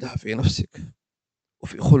أن تجدها في نفسك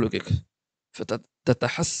وفي خلقك،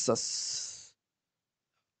 فتتحسس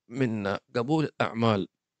من قبول الأعمال،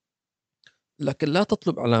 لكن لا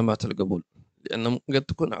تطلب علامات القبول، لأن قد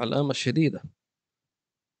تكون علامة شديدة.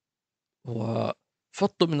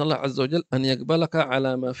 وفطلب من الله عز وجل أن يقبلك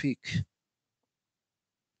على ما فيك.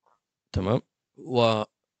 تمام.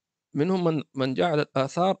 ومنهم من جعل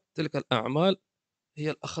الآثار تلك الأعمال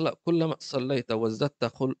هي الأخلاق. كلما صليت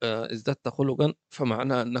ازددت خلقا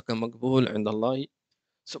فمعناه أنك مقبول عند الله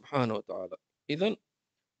سبحانه وتعالى. إذن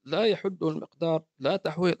لا يحد المقدار، لا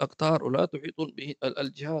تحوي الأقطار، ولا تحيط به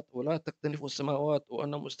الجهات، ولا تكتنف السماوات،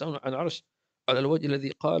 وأن مستوى على العرش على الوجه الذي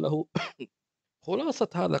قاله. خلاصة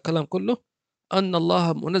هذا الكلام كله أن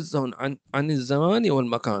الله منزه عن الزمان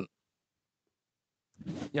والمكان.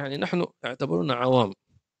 يعني نحن اعتبرنا عوام،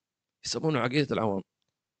 يسمونه عقيدة العوام.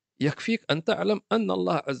 يكفيك أن تعلم أن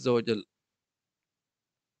الله عز وجل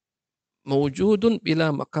موجود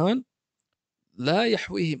بلا مكان، لا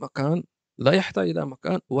يحويه مكان، لا يحتاج إلى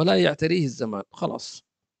مكان، ولا يعتريه الزمان، خلاص.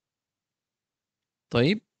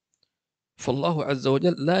 طيب، فالله عز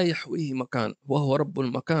وجل لا يحويه مكان، وهو رب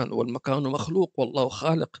المكان، والمكان مخلوق والله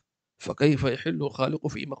خالق، فكيف يحل الخالق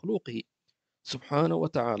في مخلوقه سبحانه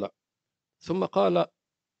وتعالى. ثم قال: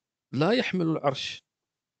 لا يحمل العرش،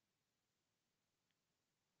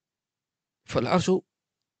 فالعرش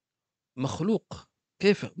مخلوق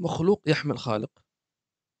كيف مخلوق يحمل خالق؟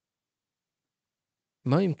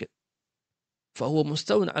 ما يمكن. فهو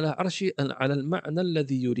مستوٍ على عرشه على المعنى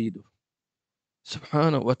الذي يريده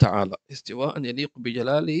سبحانه وتعالى استواء يليق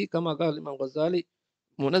بجلاله، كما قال الإمام الغزالي: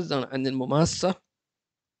 منزه عن المماسة،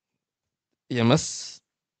 يمس،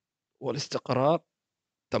 والاستقرار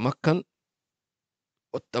تمكن،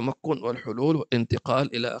 والتمكن والحلول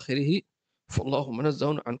والانتقال إلى آخره. فالله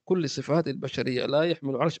منزه عن كل صفات البشرية، لا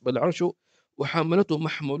يحمل عرش بل عرشه وحاملته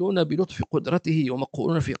محمولون بلطف قدرته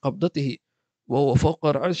ومقهورون في قبضته، وهو فوق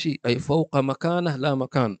العرش أي فوق مكانه لا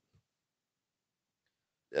مكان.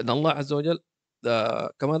 لأن الله عز وجل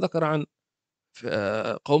كما ذكر عن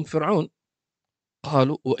قوم فرعون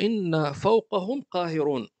قالوا: وإنا فوقهم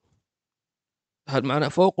قاهرون. هل معنى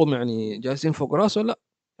فوقهم يعني جالسين فوق راسه؟ لا،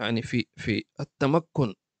 يعني في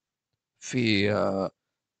التمكن، في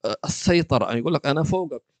السيطرة. يعني يقول لك أنا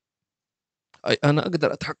فوقك، أي أنا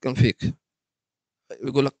أقدر أتحكم فيك.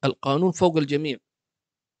 يقول لك القانون فوق الجميع.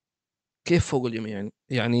 كيف فوق الجميع؟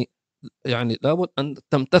 يعني لابد أن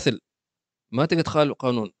تمتثل، ما تقدر تخالف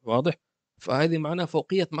القانون. واضح؟ فهذه معناها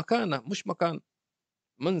فوقية مكانة، مش مكان،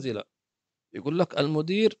 منزلة. يقول لك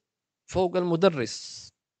المدير فوق المدرس.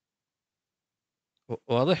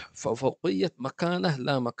 واضح؟ ففوقية مكانه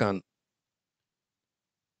لا مكان.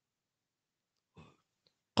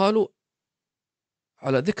 قالوا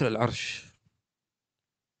على ذكر العرش،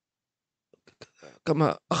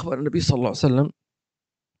 كما أخبر النبي صلى الله عليه وسلم: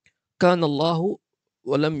 كان الله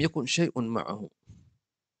ولم يكن شيء معه،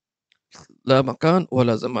 لا مكان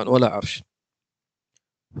ولا زمان ولا عرش.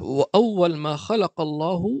 وأول ما خلق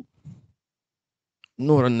الله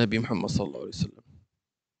نور النبي محمد صلى الله عليه وسلم.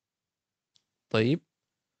 طيب،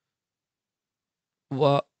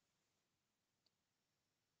 وما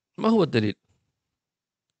هو الدليل؟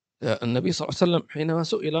 النبي صلى الله عليه وسلم حينما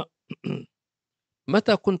سئل: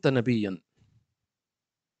 متى كنت نبيا؟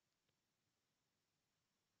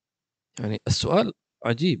 يعني السؤال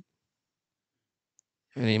عجيب.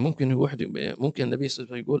 يعني ممكن ممكن النبي صلى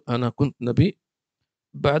الله عليه وسلم يقول: أنا كنت نبي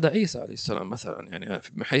بعد عيسى عليه السلام مثلا، يعني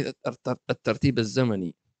من حيث الترتيب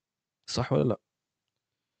الزمني، صح ولا لا؟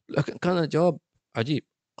 لكن كان الجواب عجيب.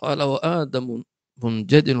 قال: وآدم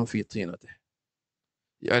منجدل في طينته.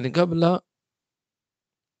 يعني قبل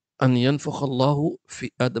أن ينفخ الله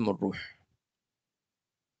في آدم الروح،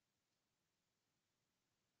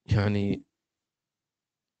 يعني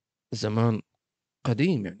زمان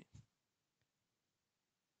قديم يعني.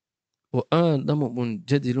 وآدم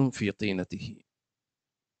منجدل في طينته.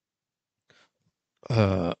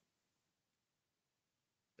 آه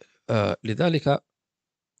لذلك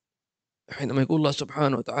حينما يقول الله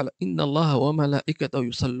سبحانه وتعالى: إن الله وملائكته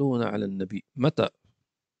يصلون على النبي. متى؟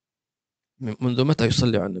 منذ متى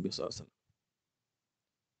يصلي على النبي صلى الله عليه وسلم؟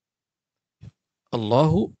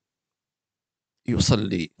 الله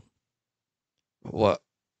يصلي،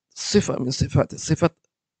 وصفة من صفة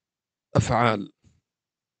أفعال.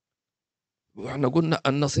 وإحنا قلنا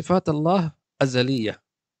أن صفات الله أزلية،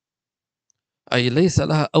 أي ليس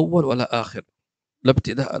لها أول ولا آخر، لا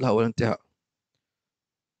ابتداء لها ولا انتهاء.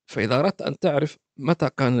 فإذا أردت أن تعرف متى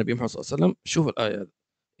كان النبي محمد صلى الله عليه وسلم، شوف الآية: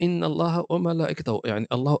 إن الله وملائكته، يعني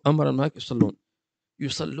الله أمر الملائكة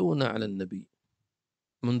يصلون على النبي.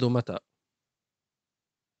 منذ متى؟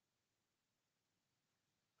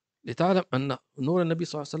 لتعلم أن نور النبي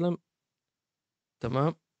صلى الله عليه وسلم،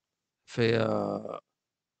 تمام، في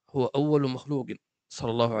هو أول مخلوق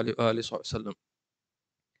صلى الله عليه وآله وسلم.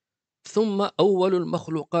 ثم أول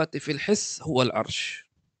المخلوقات في الحس هو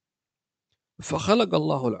العرش. فخلق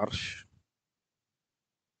الله العرش،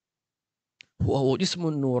 وهو جسم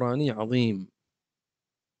نوراني عظيم.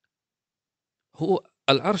 هو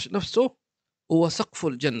العرش نفسه هو سقف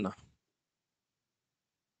الجنة،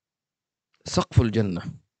 سقف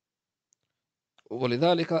الجنة.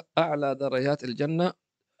 ولذلك أعلى درجات الجنة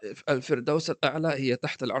الفردوس الأعلى هي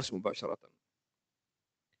تحت العرش مباشرة،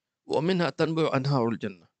 ومنها تنبع أنهار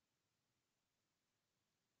الجنة.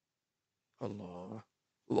 الله.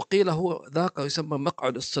 وقيل هو ذاك يسمى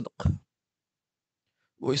مقعد الصدق،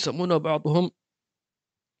 ويسمونه بعضهم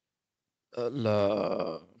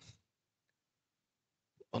لا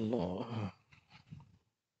الله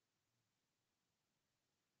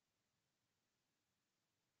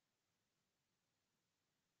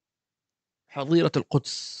حظيرة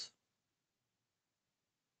القدس.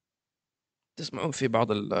 تسمعون في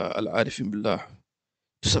بعض العارفين بالله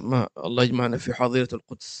تسمى الله يجمعنا في حظيرة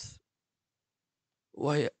القدس،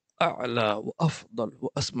 وهي أعلى وأفضل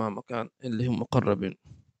وأسمى مكان اللي هم مقربين.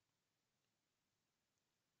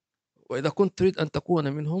 وإذا كنت تريد أن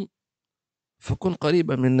تكون منهم فكن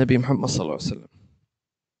قريبا من النبي محمد صلى الله عليه وسلم.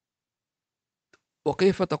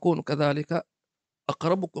 وكيف تكون كذلك؟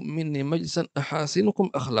 أقربكم مني مجلسا أحاسنكم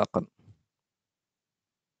أخلاقا.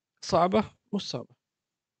 صعبة؟ مش صعبة،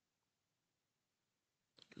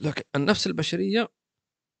 لكن النفس البشرية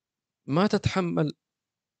ما تتحمل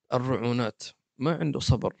الرعونات، ما عنده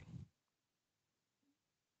صبر،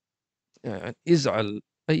 يعني يزعل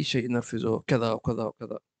أي شيء ينرفزه كذا وكذا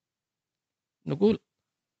وكذا. نقول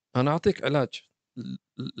أنا أعطيك علاج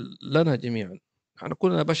لنا جميعا، نحن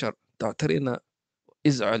كلنا بشر، تعترينا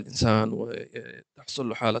يزعل الإنسان وتحصل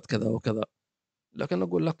له حالة كذا وكذا، لكن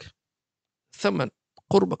أقول لك ثمن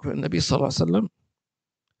قربك من النبي صلى الله عليه وسلم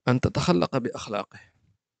أن تتخلق بأخلاقه،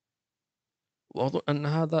 وأظن أن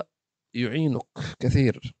هذا يعينك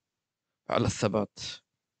كثير على الثبات.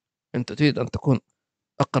 أنت تريد أن تكون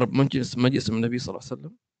أقرب مجلس من النبي صلى الله عليه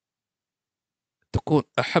وسلم، تكون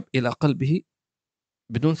أحب إلى قلبه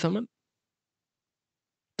بدون ثمن،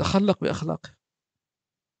 تخلق بأخلاقه،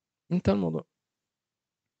 انتهى الموضوع،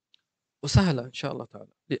 وسهلة إن شاء الله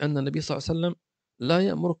تعالى، لأن النبي صلى الله عليه وسلم لا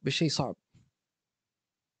يأمرك بشيء صعب،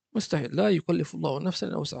 مستحيل، لا يكلف الله نفسا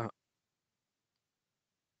إلا وسعها.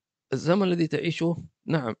 الزمن الذي تعيشه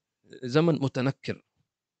نعم زمن متنكر،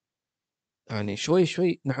 يعني شوي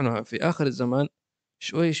شوي نحن في آخر الزمان،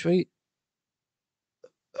 شوي شوي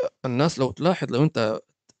الناس لو تلاحظ، لو أنت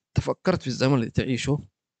تفكرت في الزمن الذي تعيشه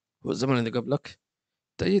والزمن الذي قبلك،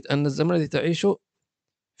 تجد أن الزمن الذي تعيشه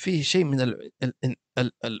فيه شيء من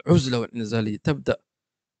العزلة والانعزالية، تبدأ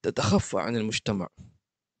تتخفى عن المجتمع،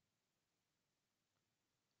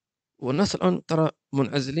 والناس الآن ترى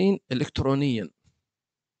منعزلين إلكترونيا،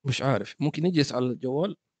 مش عارف، ممكن يجلس على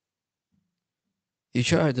الجوال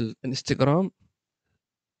يشاهد الانستغرام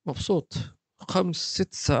مبسوط 5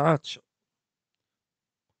 6 ساعات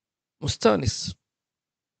مستانس.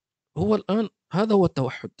 هو الآن هذا هو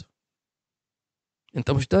التوحد،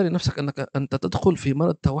 أنت مش داري نفسك أنت تدخل في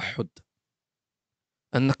مرض توحد،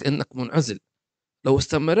 أنك منعزل. لو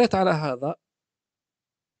استمريت على هذا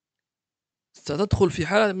ستدخل في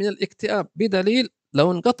حالة من الاكتئاب، بدليل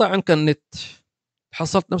لو انقطع عنك النت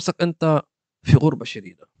حصلت نفسك أنت في غربة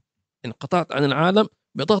شديدة، انقطعت عن العالم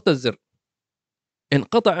بضغط الزر،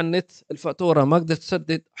 انقطع النت، الفاتورة ما قدرت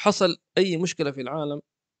تسدد، حصل أي مشكلة في العالم،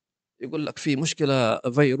 يقول لك في مشكلة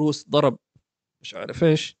فيروس ضرب مش عارف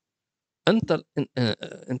إيش، أنت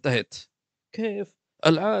انتهيت. كيف؟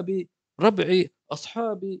 ألعابي، ربعي،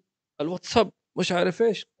 أصحابي، الواتساب مش عارف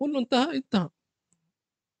إيش، كله انتهى.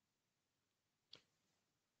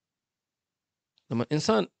 لما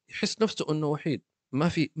الإنسان يحس نفسه أنه وحيد،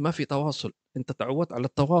 ما في تواصل، أنت تعودت على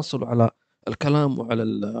التواصل وعلى الكلام وعلى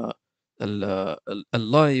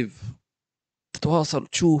اللايف، تتواصل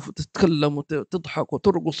تشوف وتتكلم وتضحك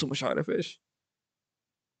وترقص ومش عارف إيش،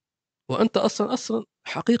 وأنت أصلا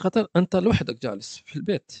حقيقة أنت لوحدك جالس في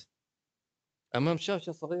البيت أمام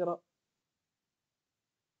شاشة صغيرة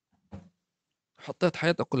حطيت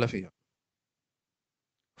حياتك كلها فيها.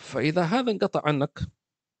 فإذا هذا انقطع عنك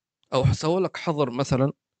أو سوى لك حظر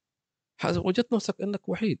مثلا، وجدت نفسك أنك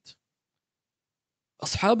وحيد،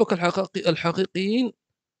 أصحابك الحقيقيين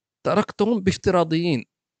تركتهم بافتراضيين.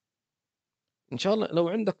 إن شاء الله لو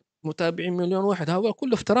عندك متابعين 1,000,000 واحد، هذا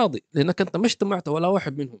كله افتراضي، لأنك أنت ما اجتمعت ولا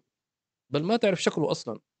واحد منهم، بل ما تعرف شكله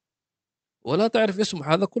أصلا ولا تعرف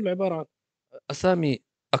اسمه، هذا كله عبارة عن أسامي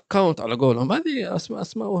أكاونت على قولهم، هذه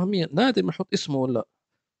أسماء وهمية، نادر ما يحط اسمه، ولا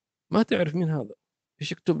ما تعرف مين هذا،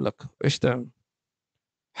 إيش يكتب لك، إيش تعمل،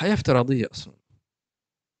 حياة افتراضية أصلا.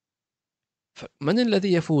 فمن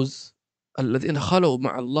الذي يفوز؟ الذين خلوا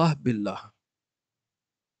مع الله بالله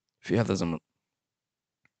في هذا الزمن،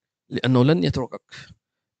 لأنه لن يتركك.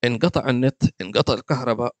 انقطع النت، انقطع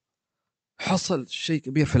الكهرباء، حصل شيء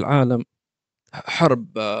كبير في العالم،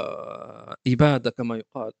 حرب، إبادة كما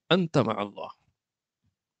يقال، أنت مع الله.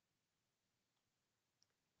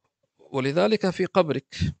 ولذلك في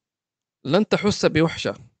قبرك لن تحس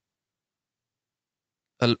بوحشة.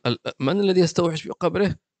 من الذي يستوحش في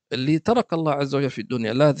قبره؟ اللي ترك الله عز وجل في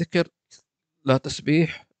الدنيا، لا ذكر، لا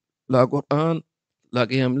تسبيح، لا قرآن، لا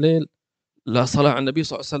قيام ليل، لا صلاة على النبي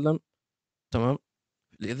صلى الله عليه وسلم. تمام.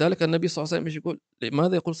 لذلك النبي صلى الله عليه وسلم يقول،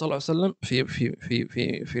 لماذا يقول صلى الله عليه وسلم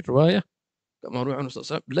في الرواية كما روى عنه صلى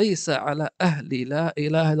الله عليه وسلم، ليس على أهل لا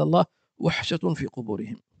إله إلا الله وحشة في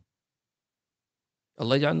قبورهم.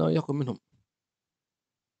 الله يجعلنا وإياكم منهم.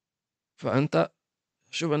 فأنت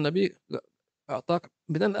شوف النبي أعطاك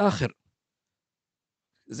من الآخر،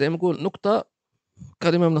 زي ما يقول نقطة،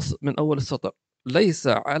 كلمة من أول السطر، ليس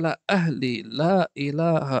على أهل لا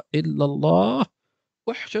إله إلا الله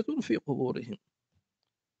وحشة في قبورهم.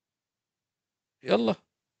 يلا،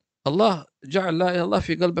 الله جعل لا إله إلا الله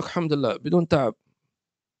في قلبك الحمد لله بدون تعب،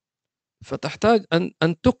 فتحتاج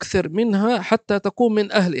أن تكثر منها حتى تكون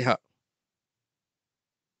من أهلها.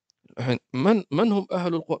 من هم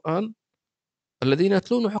أهل القرآن؟ الذين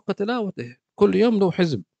يتلون حق تلاوته، كل يوم له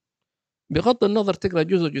حزب، بغض النظر تقرأ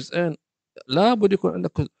جزء جزئين، لابد يكون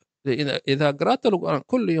عندك. إذا قرأت القرآن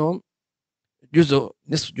كل يوم جزء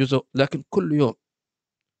نصف جزء، لكن كل يوم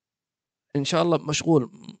إن شاء الله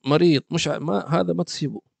مشغول مريض مش ما هذا ما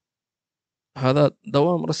تسيبه، هذا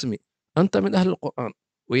دوام رسمي، أنت من أهل القرآن.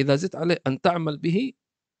 وإذا زدت عليه أن تعمل به،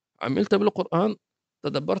 عملت بالقرآن،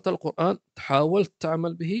 تدبرت القرآن، حاولت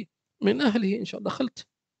تعمل به، من أهله إن شاء الله دخلت.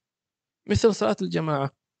 مثل صلاة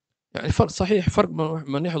الجماعة، يعني فرق صحيح، فرق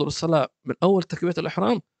من يحضر الصلاة من أول تكبيرة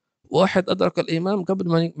الإحرام، واحد أدرك الإمام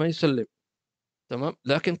قبل ما يسلم، تمام،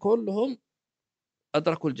 لكن كلهم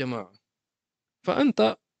أدركوا الجماعة.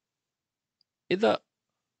 فأنت إذا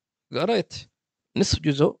قرأت نصف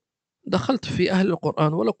جزء دخلت في أهل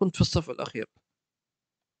القرآن ولو كنت في الصف الأخير،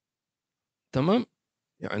 تمام.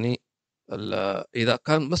 يعني إذا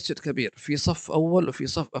كان مسجد كبير في صف أول وفي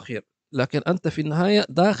صف أخير، لكن أنت في النهاية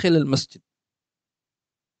داخل المسجد،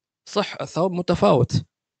 صح الثواب متفاوت،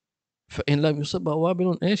 فإن لم يصبها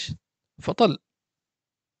وابل إيش فطل.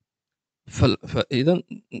 فإذا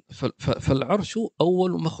فالعرش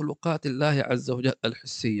أول مخلوقات الله عز وجل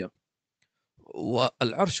الحسية.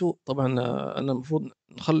 والعرش طبعا أنا المفروض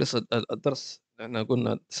نخلص الدرس، لأن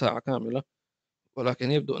قلنا ساعة كاملة،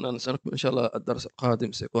 ولكن يبدو أننا سنكمل إن شاء الله. الدرس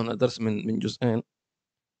القادم سيكون الدرس من جزئين.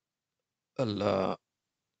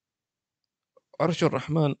 عرش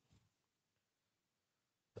الرحمن،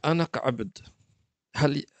 أنا كعبد،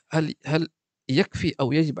 هل يكفي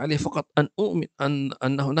أو يجب علي فقط أن أؤمن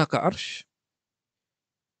أن هناك عرش؟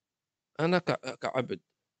 أنا كعبد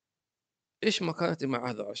إيش مكانتي مع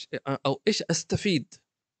هذا العرش، أو إيش أستفيد،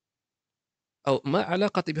 أو ما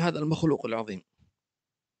علاقتي بهذا المخلوق العظيم؟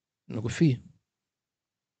 نقول فيه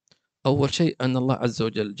أول شيء أن الله عز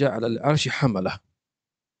وجل جعل العرش حملة،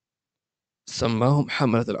 سماهم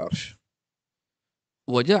حملة العرش،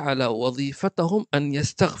 وجعل وظيفتهم أن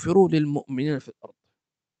يستغفروا للمؤمنين في الأرض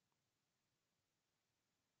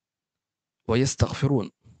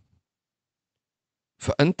ويستغفرون.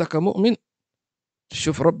 فأنت كمؤمن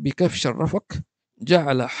شوف ربي كيف شرفك،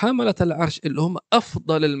 جعل حملة العرش اللي هم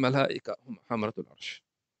أفضل الملائكة هم حملة العرش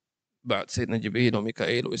بعد سيدنا جبريل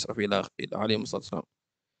وميكائيل وإسرافيل عليهم الصلاة والسلام،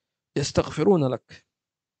 يستغفرون لك.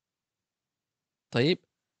 طيب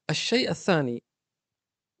الشيء الثاني،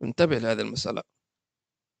 انتبه لهذه المسألة،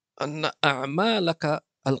 أن أعمالك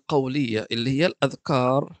القولية اللي هي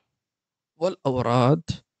الأذكار والأوراد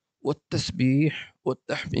والتسبيح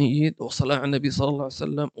والتحميد والصلاة على النبي صلى الله عليه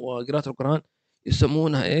وسلم وقراءة القرآن،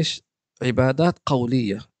 يسمونها إيش؟ عبادات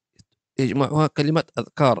قولية، يجمعها كلمة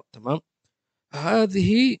أذكار، تمام.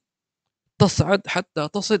 هذه تصعد حتى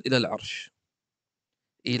تصل إلى العرش،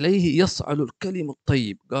 إليه يصعد الكلم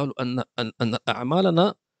الطيب. قالوا أن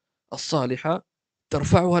أعمالنا الصالحة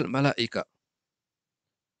ترفعها الملائكة.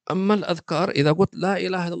 أما الأذكار إذا قلت لا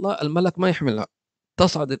إله إلا الله الملك ما يحملها،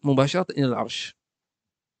 تصعد مباشرة إلى العرش،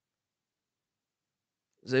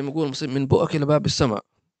 زي ما يقول المسلم من بؤك إلى باب السماء.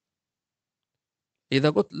 إذا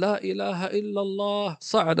قلت لا إله إلا الله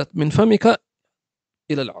صعدت من فمك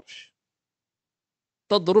إلى العرش،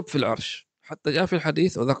 تضرب في العرش. حتى جاء في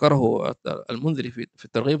الحديث وذكره المنذري في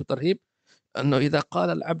الترغيب والترهيب، أنه إذا قال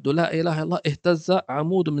العبد لا إله إلا الله اهتز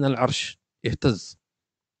عمود من العرش، يهتز،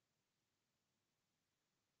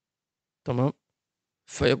 تمام.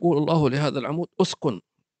 فيقول الله لهذا العمود اسكن،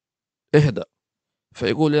 اهدأ،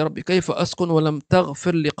 فيقول يا ربي كيف أسكن ولم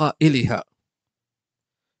تغفر لقائلها؟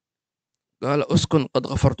 قال اسكن قد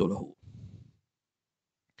غفرت له.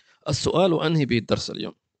 السؤال وأنهي به الدرس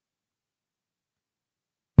اليوم،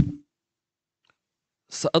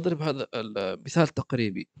 سأضرب هذا المثال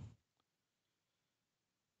تقريبي.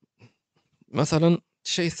 مثلا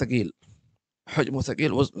شيء ثقيل، حجمه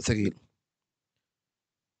ثقيل، وزنه ثقيل،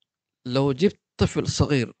 لو جبت طفل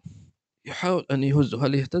صغير يحاول أن يهزه،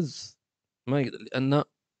 هل يهتز؟ ما يقدر، لأن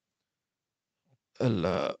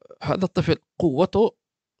هذا الطفل قوته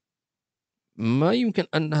ما يمكن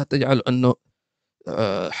أنها تجعل أنه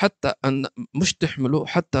حتى أن مش تحمله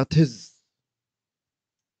حتى تهز.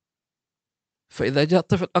 فإذا جاء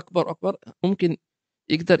طفل أكبر ممكن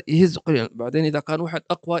يقدر يهز قليلا، بعدين إذا كان واحد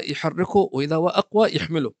أقوى يحركه، وإذا هو أقوى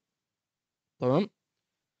يحمله، تمام.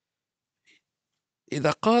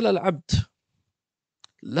 إذا قال العبد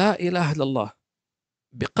لا إله إلا الله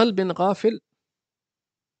بقلب غافل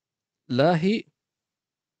لاهي،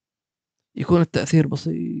 يكون التأثير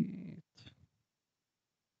بسيط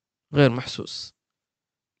غير محسوس.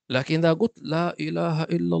 لكن إذا قلت لا إله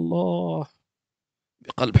إلا الله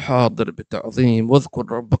بقلب حاضر بتعظيم،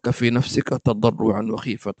 واذكر ربك في نفسك تضرعا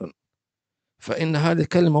وخيفة، فإن هذه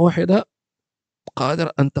كلمة واحدة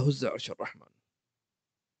قادرة أن تهز عرش الرحمن.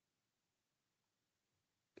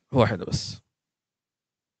 واحدة بس،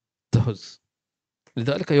 تهز.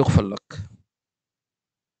 لذلك يغفر لك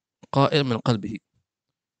قائل من قلبه.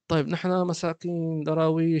 طيب نحن مساكين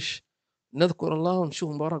دراويش نذكر الله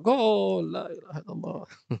ونشوف مباراة قول لا إله إلا الله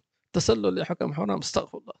تسلل لحكم حرام،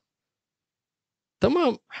 استغفر الله.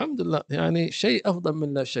 تمام، الحمد لله، يعني شيء أفضل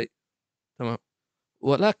من لا شيء. تمام.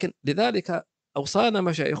 ولكن لذلك أوصانا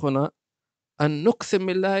مشايخنا أن نكثر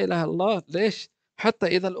من لا إله إلا الله. ليش؟ حتى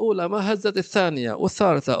إذا الأولى ما هزت الثانية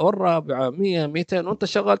والثالثة والرابعة 100 200 وأنت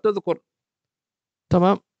شغال تذكر.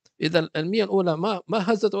 تمام. إذا المية الأولى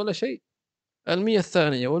ما هزت ولا شيء، المية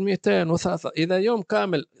الثانية والمئتين وثلاثة، إذا يوم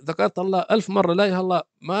كامل ذكرت الله 1000 مرة لا إله إلا الله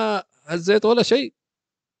ما هزيت ولا شيء،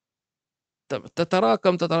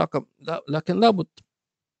 تتراكم تتراكم. لا، لكن لابد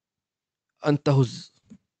أن تهز.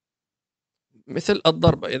 مثل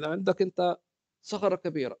الضربة، إذا عندك أنت صخرة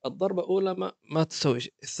كبيرة، الضربة الأولى ما تسوي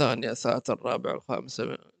شيء، الثانية الثالثة الرابعة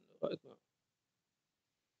الخامسة.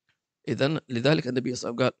 إذن لذلك النبي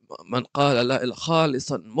صلى الله عليه وسلم قال: من قال لا إله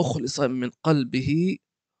خالصا مخلصا من قلبه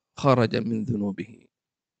خرج من ذنوبه،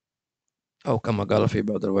 أو كما قال في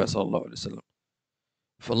بعض الروايات صلى الله عليه وسلم.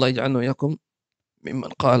 فالله يجعلنا وإياكم ممن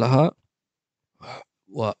قالها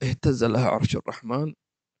واهتز لها عرش الرحمن،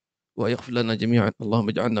 ويغفر لنا جميعا. اللهم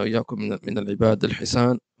اجعلنا وإياكم من العباد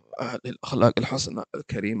الحسان، أهل الأخلاق الحسنة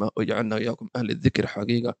الكريمة، واجعلنا وإياكم أهل الذكر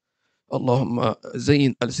حقيقة. اللهم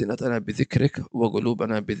زين ألسنتنا بذكرك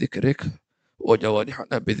وقلوبنا بذكرك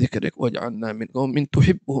وجوارحنا بذكرك، واجعلنا من قوم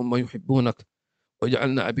تحبهم ويحبونك،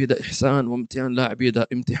 واجعلنا عبيد إحسان وامتحان لا عبيد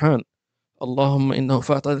امتحان. اللهم إنه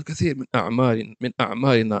فاتنا الكثير من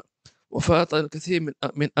أعمالنا وفاتنا الكثير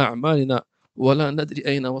من أعمالنا ولا ندري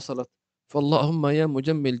أين وصلت. فاللهم يا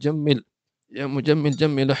مجمل جمل، يا مجمل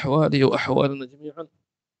جمل أحوالي وأحوالنا جميعا،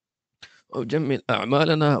 وجمل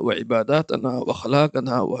أعمالنا وعباداتنا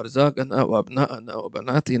وأخلاقنا وأرزاقنا وأبناءنا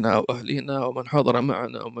وبناتنا وأهلنا ومن حضر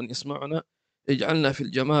معنا ومن يسمعنا. اجعلنا في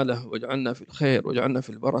الجمالة، واجعلنا في الخير، واجعلنا في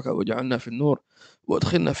البركة، واجعلنا في النور،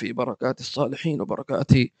 وادخلنا في بركات الصالحين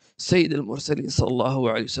وبركات سيد المرسلين صلى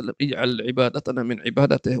الله عليه وسلم. اجعل عبادتنا من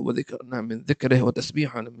عبادته، وذكرنا من ذكره،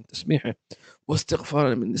 وتسبيحنا من تسبيحه،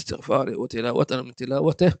 واستغفارنا من استغفاره، وتلاوتنا من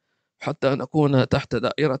تلاوته، حتى نكون تحت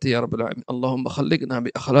دائرته يا رب العالمين. اللهم خلقنا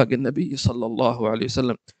بأخلاق النبي صلى الله عليه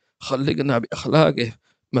وسلم، خلقنا بأخلاقه،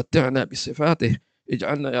 متعنا بصفاته،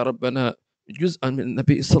 اجعلنا يا ربنا جزءا من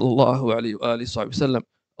النبي صلى الله عليه وآله وصحبه وسلم.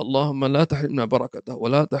 اللهم لا تحرمنا بركته،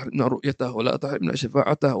 ولا تحرمنا رؤيته، ولا تحرمنا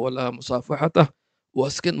شفاعته ولا مصافحته،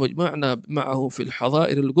 واسكن واجمعنا معه في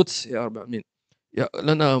الحظائر القدس يا رب العالمين.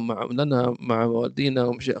 لنا مع والدينا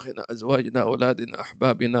ومشايخنا، أزواجنا، أولادنا،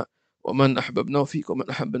 أحبابنا، ومن أحببناه فيك ومن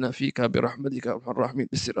أحبنا فيك برحمتك يا أرحم الراحمين.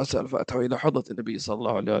 بالسر الفاتحة إلى حضرة النبي صلى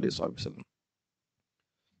الله عليه وآله وصحبه وسلم.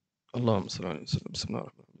 اللهم صل على وسلم. بسم الله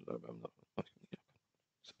الرحمن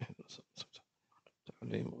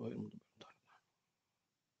الرحيم.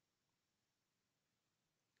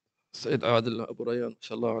 السيد عادل أبو ريان، ما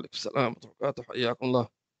شاء الله عليكم السلام ورحمة الله وبركاته، حياكم الله،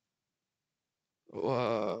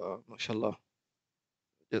 وما شاء الله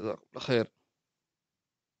جزاكم الله خير،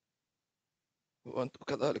 وأنتم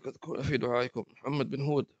كذلك اذكرون في دعائكم. محمد بن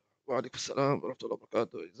هود، وعليكم السلام ورحمة الله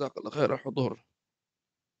وبركاته، جزاك الله خير الحضور.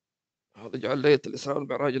 هذا يجعل ليلة الإسراء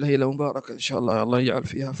والمعراج ليلة مباركة إن شاء الله. الله يجعل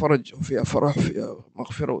فيها فرج وفيها فرح وفيها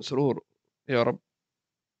مغفرة وسرور يا رب،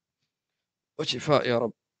 وشفاء يا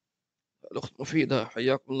رب. الأخت مفيدة،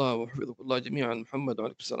 حياكم الله وحفظكم الله جميعا. محمد،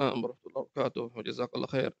 وعليكم السلام ورحمة الله وبركاته، وجزاك الله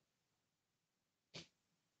خير.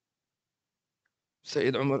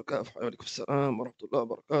 سيد عمر كاف، وعليكم السلام ورحمة الله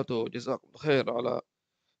وبركاته، وجزاكم الله خير على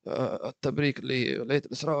التبريك لليلة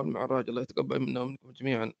الإسراء والمعراج. الله يتقبل منا ومنكم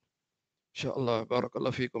جميعا إن شاء الله. بارك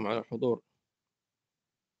الله فيكم على الحضور.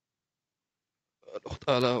 الأخت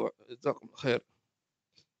آلاء، جزاكم الله خير.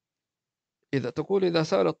 إذا تقول: إذا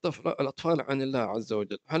سأل الأطفال عن الله عز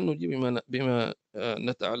وجل، هل نجيب بما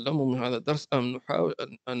نتعلمه من هذا الدرس، أم نحاول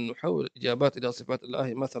أن نحول إجابات إلى صفات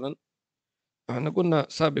الله مثلا؟ احنا قلنا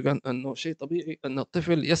سابقا أنه شيء طبيعي أن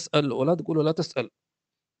الطفل يسأل، ولا تقول له لا تسأل،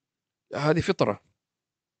 هذه فطرة.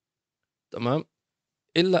 تمام.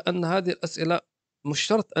 إلا أن هذه الأسئلة مش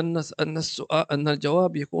شرط أن السؤال، أن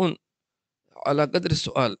الجواب يكون على قدر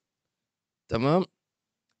السؤال. تمام.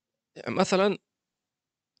 يعني مثلا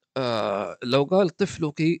لو قال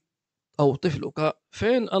طفلك أو طفلك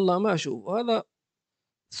فين الله ما أشوف، هذا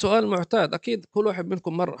سؤال معتاد، أكيد كل واحد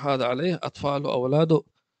منكم مر هذا عليه، أطفاله وأولاده.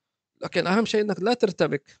 لكن أهم شيء أنك لا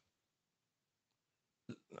ترتبك،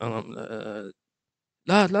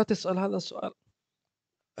 لا تسأل هذا السؤال.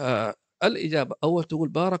 الإجابة أول تقول: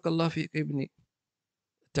 بارك الله فيك ابني.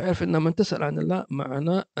 تعرف أن من تسأل عن الله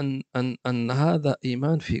معناه أن هذا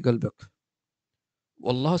إيمان في قلبك،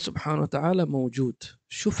 والله سبحانه وتعالى موجود.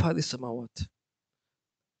 شوف هذه السماوات،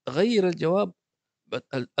 غير الجواب.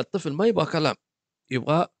 الطفل ما يبغى كلام،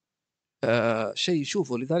 يبغى شيء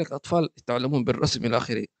يشوفه. لذلك الأطفال يتعلمون بالرسم إلى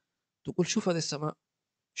آخره. تقول شوف هذه السماء،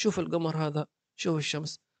 شوف القمر هذا، شوف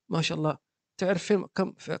الشمس، ما شاء الله، تعرف فين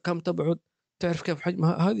كم تبعد، تعرف كيف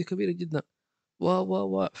حجمها، هذه كبيرة جدا.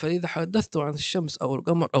 فإذا حدثت عن الشمس أو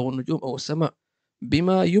القمر أو النجوم أو السماء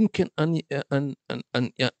بما يمكن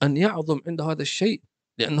أن يعظم عند هذا الشيء،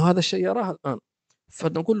 لأنه هذا الشيء يراه الآن،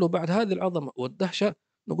 فنقول له بعد هذه العظمة والدهشة،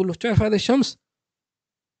 نقول له تعرف هذه الشمس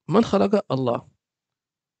من خلقها؟ الله.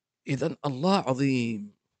 إذا الله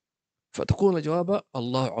عظيم، فتكون الجواب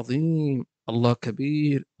الله عظيم، الله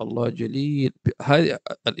كبير، الله جليل، هذه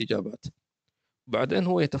الإجابات. بعدين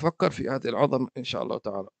هو يتفكر في هذه العظمة إن شاء الله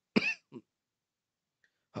تعالى.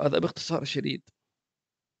 هذا باختصار شديد.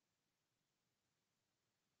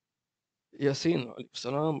 ياسين عليكم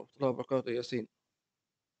السلام ورحمة الله وبركاته. ياسين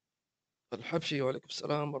الحبشي وعليكم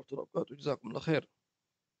السلام ورحمة الله وبركاته. جزاكم الله خير.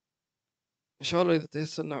 إن شاء الله إذا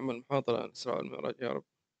تيسر نعمل محاضرة عن الإسراء والمعراج يا رب.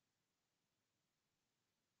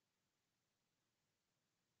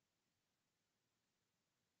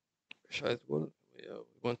 إيش عايز تقول؟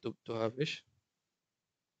 want to have إيش؟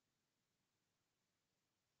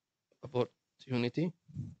 opportunity،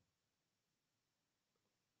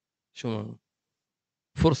 شو معنى؟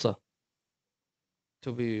 فرصة to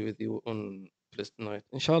be with you on blessed night.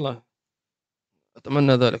 إن شاء الله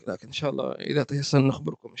أتمنى ذلك، لكن إن شاء الله إذا تيسر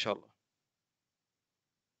نخبركم إن شاء الله.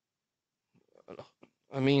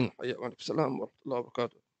 آمين. وعليكم السلام ورحمة الله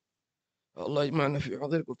وبركاته. الله يجمعنا في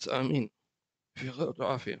حضور القدس، آمين، في خير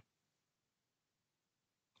وعافية.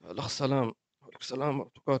 الأخ سلام، وعليكم السلام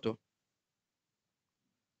ورحمة الله وبركاته.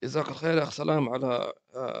 جزاك الخير يا أخ سلام على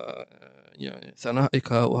يعني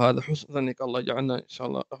ثنائك وهذا حسن ظنك. الله يجعلنا إن شاء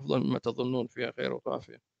الله أفضل مما تظنون، فيها خير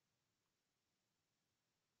وعافية.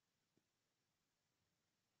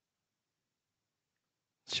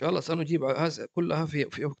 إن شاء الله سنجيب على هذه كلها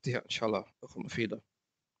في وقتها إن شاء الله. أخ مفيدة.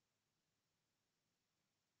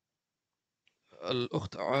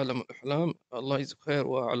 الأخت عالم الأحلام، الله يجزيك خير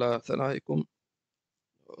وعلى ثنائكم.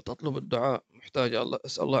 تطلب الدعاء، محتاجة الله،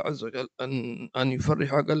 أسأل الله عز وجل أن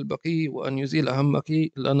يفرح قلبك وأن يزيل همك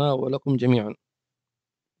لنا ولكم جميعا.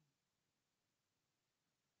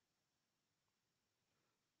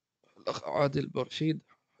 الأخ عادل برشيد،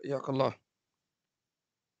 حياك الله،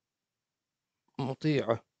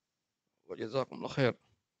 مطيعة، وجزاكم الله خير.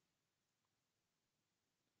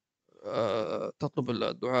 تطلب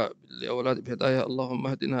الدعاء لأولاد بهداية، اللهم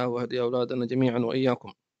اهدنا واهدي أولادنا جميعا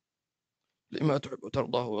وإياكم لما تحب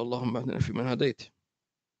وترضاه، اللهم اهدنا فيمن هديت.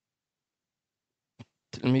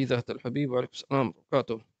 تلميذة الحبيب وعليكم السلام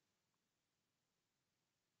وبركاته.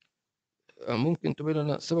 ممكن تبين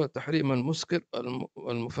لنا سبب تحريم المسكر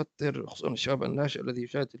المفتر، خصوصا الشباب الناشئ الذي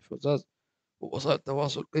يشاهد التلفزيون ووسائل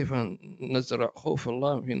التواصل، كيف نزرع خوف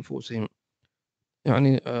الله في نفوسهم؟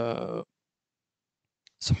 يعني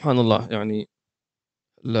سبحان الله، يعني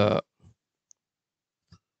لا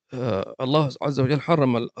الله عز وجل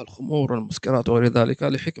حرم الخمور والمسكرات وغير ذلك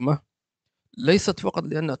لحكمة، ليست فقط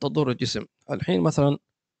لأنها تضر الجسم. الحين مثلا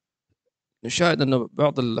نشاهد أن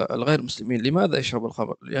بعض الغير مسلمين لماذا يشرب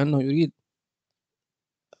الخمر؟ لأنه يريد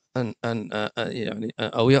أن يعني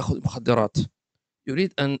أو يأخذ مخدرات،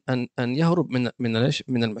 يريد أن يهرب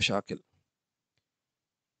من المشاكل،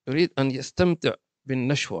 يريد أن يستمتع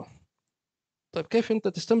بالنشوة. طيب كيف أنت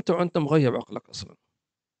تستمتع وأنت مغيب عقلك أصلا؟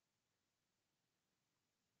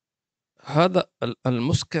 هذا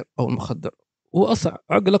المسكر أو المخدر هو أصلا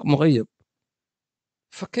عقلك مغيب،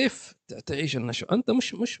 فكيف تعيش النشوة؟ أنت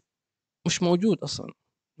مش موجود أصلا،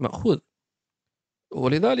 مأخوذ.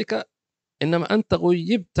 ولذلك إنما أنت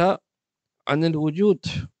غيبت عن الوجود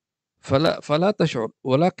فلا تشعر،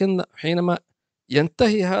 ولكن حينما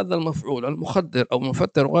ينتهي هذا المفعول المخدر أو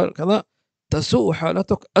مفتر وغير كذا تسوء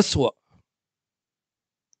حالتك أسوأ.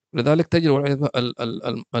 لذلك تجد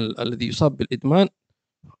الذي يصاب بالإدمان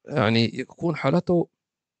يعني يكون حالته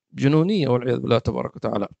جنونية والعياذ بالله تبارك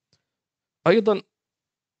وتعالى. أيضا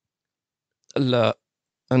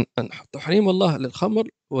أن تحريم الله للخمر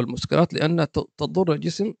والمسكرات لأنها تضر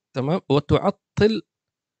الجسم، تمام، وتعطل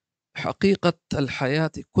حقيقة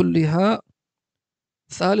الحياة كلها.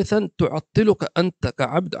 ثالثا تعطلك أنت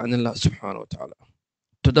كعبد عن الله سبحانه وتعالى،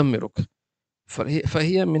 تدمرك.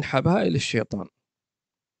 فهي من حبائل الشيطان.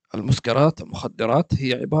 المسكرات المخدرات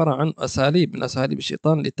هي عبارة عن أساليب من أساليب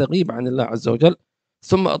الشيطان لتغيب عن الله عز وجل،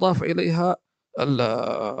 ثم أضاف إليها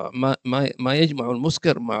ما يجمع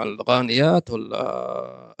المسكر مع الغانيات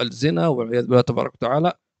والزنا والعياذ بالله تبارك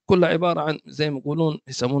وتعالى، كلها عبارة عن زي ما يقولون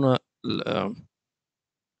يسمونها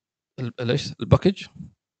الباكج،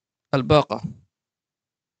 الباقة،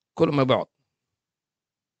 كل ما بعض.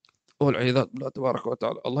 والعياذ بالله تبارك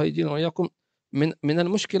وتعالى. الله يجينا وإياكم من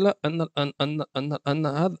المشكلة أن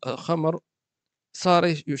هذا الخمر صار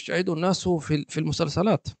يشاهد الناس في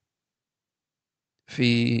المسلسلات.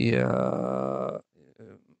 في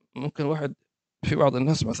ممكن واحد في بعض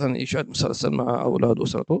الناس مثلا يشاهد مسلسل مع أولاد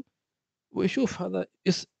أسرته ويشوف هذا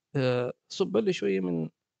صب لي شوية من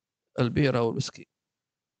البيرة والويسكي،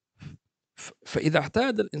 فإذا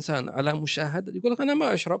اعتاد الإنسان على مشاهدة يقول لك أنا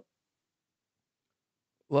ما أشرب،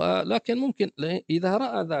 ولكن ممكن إذا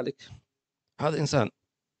رأى ذلك هذا إنسان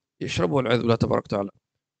يشربه والعياذ بالله تبارك وتعالى،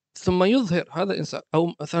 ثم يظهر هذا الإنسان،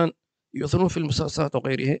 أو مثلا يظهرون في المسلسلات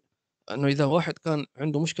وغيره أنه إذا واحد كان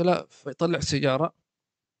عنده مشكلة فيطلع سيجارة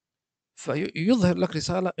فيظهر لك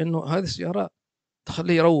رسالة أنه هذه السيجارة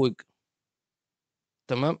تخليه يروق،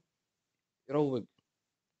 تمام، يروق،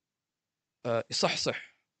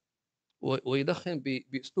 يصحصح ويدخن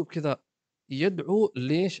بأسلوب كذا يدعو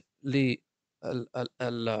ليش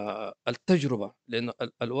للتجربة، لأن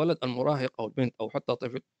الولد المراهق أو البنت أو حتى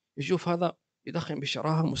الطفل يشوف هذا يدخن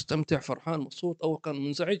بشراهة مستمتع فرحان مبسوط، أو كان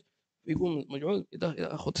منزعج يقوم مجعول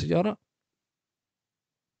ياخذ سيجارة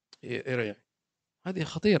يريح. هذه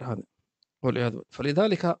خطير هذا والعياذ بالله.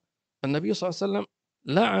 فلذلك النبي صلى الله عليه وسلم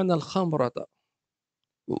لعن الخمرة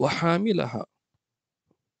وحاملها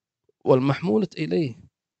والمحمولة إليه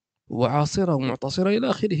وعاصرة ومعتصرة إلى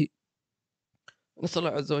آخره. نسأل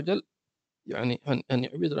الله عز وجل يعني أن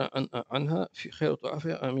يعبدنا عنها في خير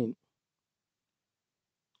وعافية، آمين.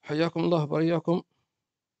 حياكم الله وبرياكم.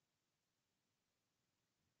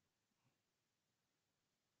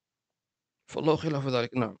 فالله خلاف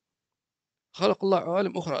ذلك. نعم، خلق الله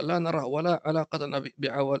عوالم أخرى لا نراها ولا علاقة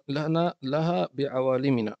لنا لها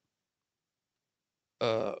بعوالمنا.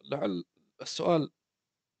 لعل السؤال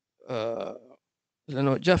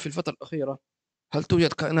لأنه جاء في الفترة الأخيرة هل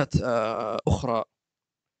توجد كائنات أخرى،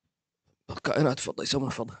 كائنات يسمونها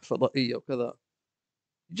فضائية وكذا.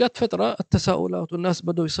 جاءت فترة التساؤلات والناس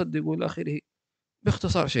بدأوا يصدقوا إلى آخره.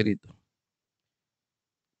 باختصار شديد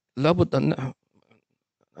لابد أن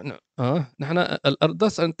نحن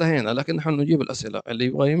الدرس انتهينا، لكن نحن نجيب الأسئلة، اللي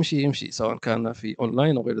يبغى يمشي سواء كان في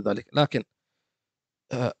أونلاين أو غير ذلك. لكن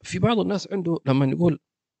في بعض الناس عنده لما نقول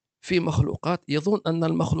في مخلوقات يظن أن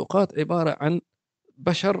المخلوقات عبارة عن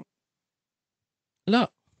بشر.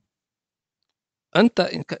 لا، أنت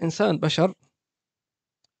كإنسان بشر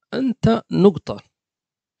أنت نقطة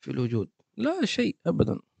في الوجود، لا شيء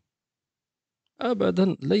أبدا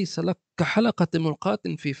أبدا، ليس لك كحلقة ملقاة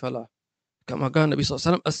في فلاة، كما قال النبي صلى الله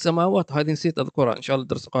عليه وسلم السماوات، هذه نسيت أذكرها إن شاء الله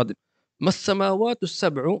الدرس القادم، ما السماوات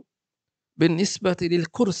السبع بالنسبة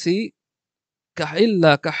للكرسي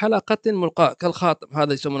إلا كحلقة ملقاة، كالخاتم،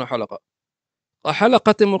 هذا يسمونه حلقة،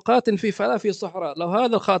 حلقة ملقاة في فلاة في صحراء، لو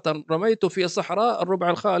هذا الخاتم رميته في صحراء الربع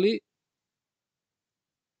الخالي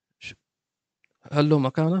هل له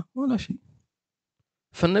مكانه؟ ولا شيء.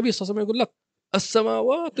 فالنبي صلى الله عليه وسلم يقول لك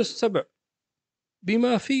السماوات السبع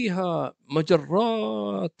بما فيها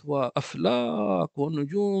مجرات وأفلاك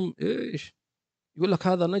ونجوم، إيش يقول لك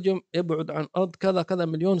هذا نجم يبعد عن الأرض كذا كذا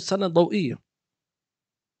مليون سنة ضوئية.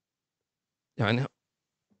 يعني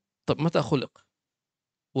طب متى خلق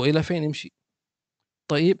وإلى فين يمشي؟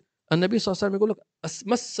 طيب النبي صلى الله عليه وسلم يقول لك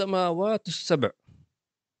ما السماوات السبع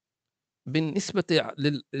بالنسبة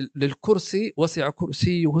للكرسي وسع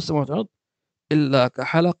كرسيه السماوات والأرض إلا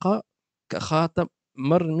كحلقة كخاتم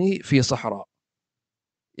مرمي في صحراء.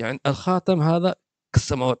 يعني الخاتم هذا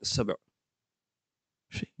كالسماوات السبع،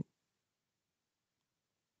 شيء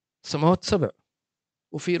السماوات السبع.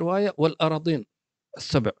 وفي رواية والأراضين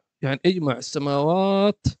السبع، يعني اجمع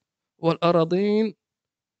السماوات والأراضين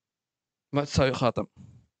ما تساوي خاتم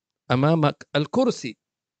أمامك الكرسي.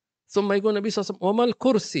 ثم يقول النبي صلى الله عليه وسلم وما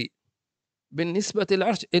الكرسي بالنسبة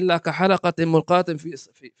للعرش إلا كحلقة ملقاة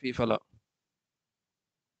في فلاة.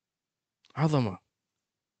 عظمة.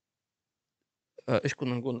 إيش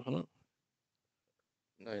كنا نقول نحن؟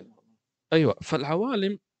 أيوة،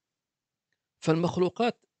 فالعوالم،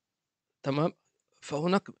 فالمخلوقات، تمام.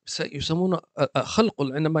 فهناك يسمون خلق،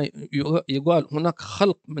 عندما يقال هناك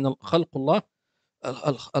خلق من خلق الله،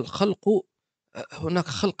 الخلق هناك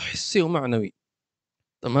خلق حسي ومعنوي،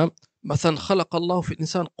 تمام. مثلا خلق الله في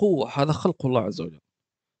الإنسان قوة، هذا خلق الله عز وجل.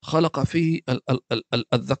 خلق فيه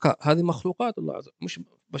الذكاء، هذه مخلوقات الله عز وجل مش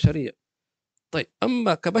بشرية. طيب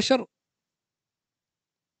أما كبشر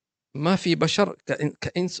ما في بشر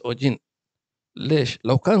كإنس أو جن. ليش؟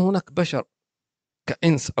 لو كان هناك بشر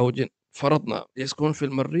كإنس أو جن فرضنا يسكنون في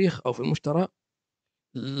المريخ أو في المشترى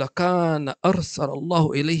لكان أرسل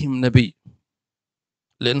الله إليهم نبي،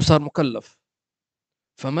 لأنه صار مكلف.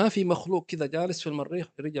 فما في مخلوق كذا جالس في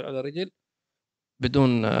المريخ رجل على رجل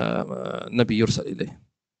بدون نبي يرسل إليه.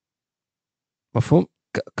 مفهوم؟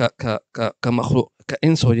 كمخلوق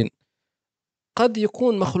كإنس وجن. قد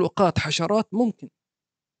يكون مخلوقات حشرات ممكن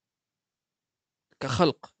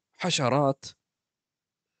كخلق حشرات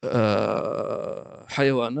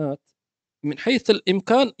حيوانات من حيث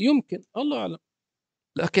الإمكان يمكن، الله أعلم،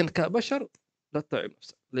 لكن كبشر لا تتعب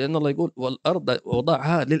نفسك، لأن الله يقول والأرض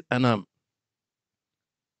وضعها للأنام.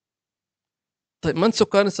 طيب من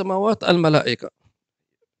سكان السماوات؟ الملائكة.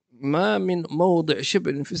 ما من موضع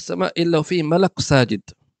شبر في السماء إلا وفيه ملك ساجد،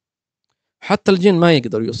 حتى الجن ما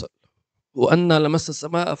يقدر يوصل. وأنا لمس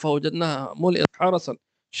السماء فوجدناها ملئت حرسا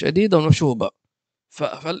شديدا وشهبا.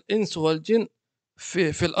 فالإنس والجن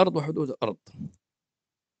في الأرض وحدود الأرض.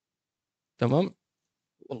 تمام.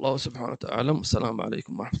 والله سبحانه وتعالى. السلام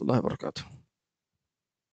عليكم ورحمة الله وبركاته.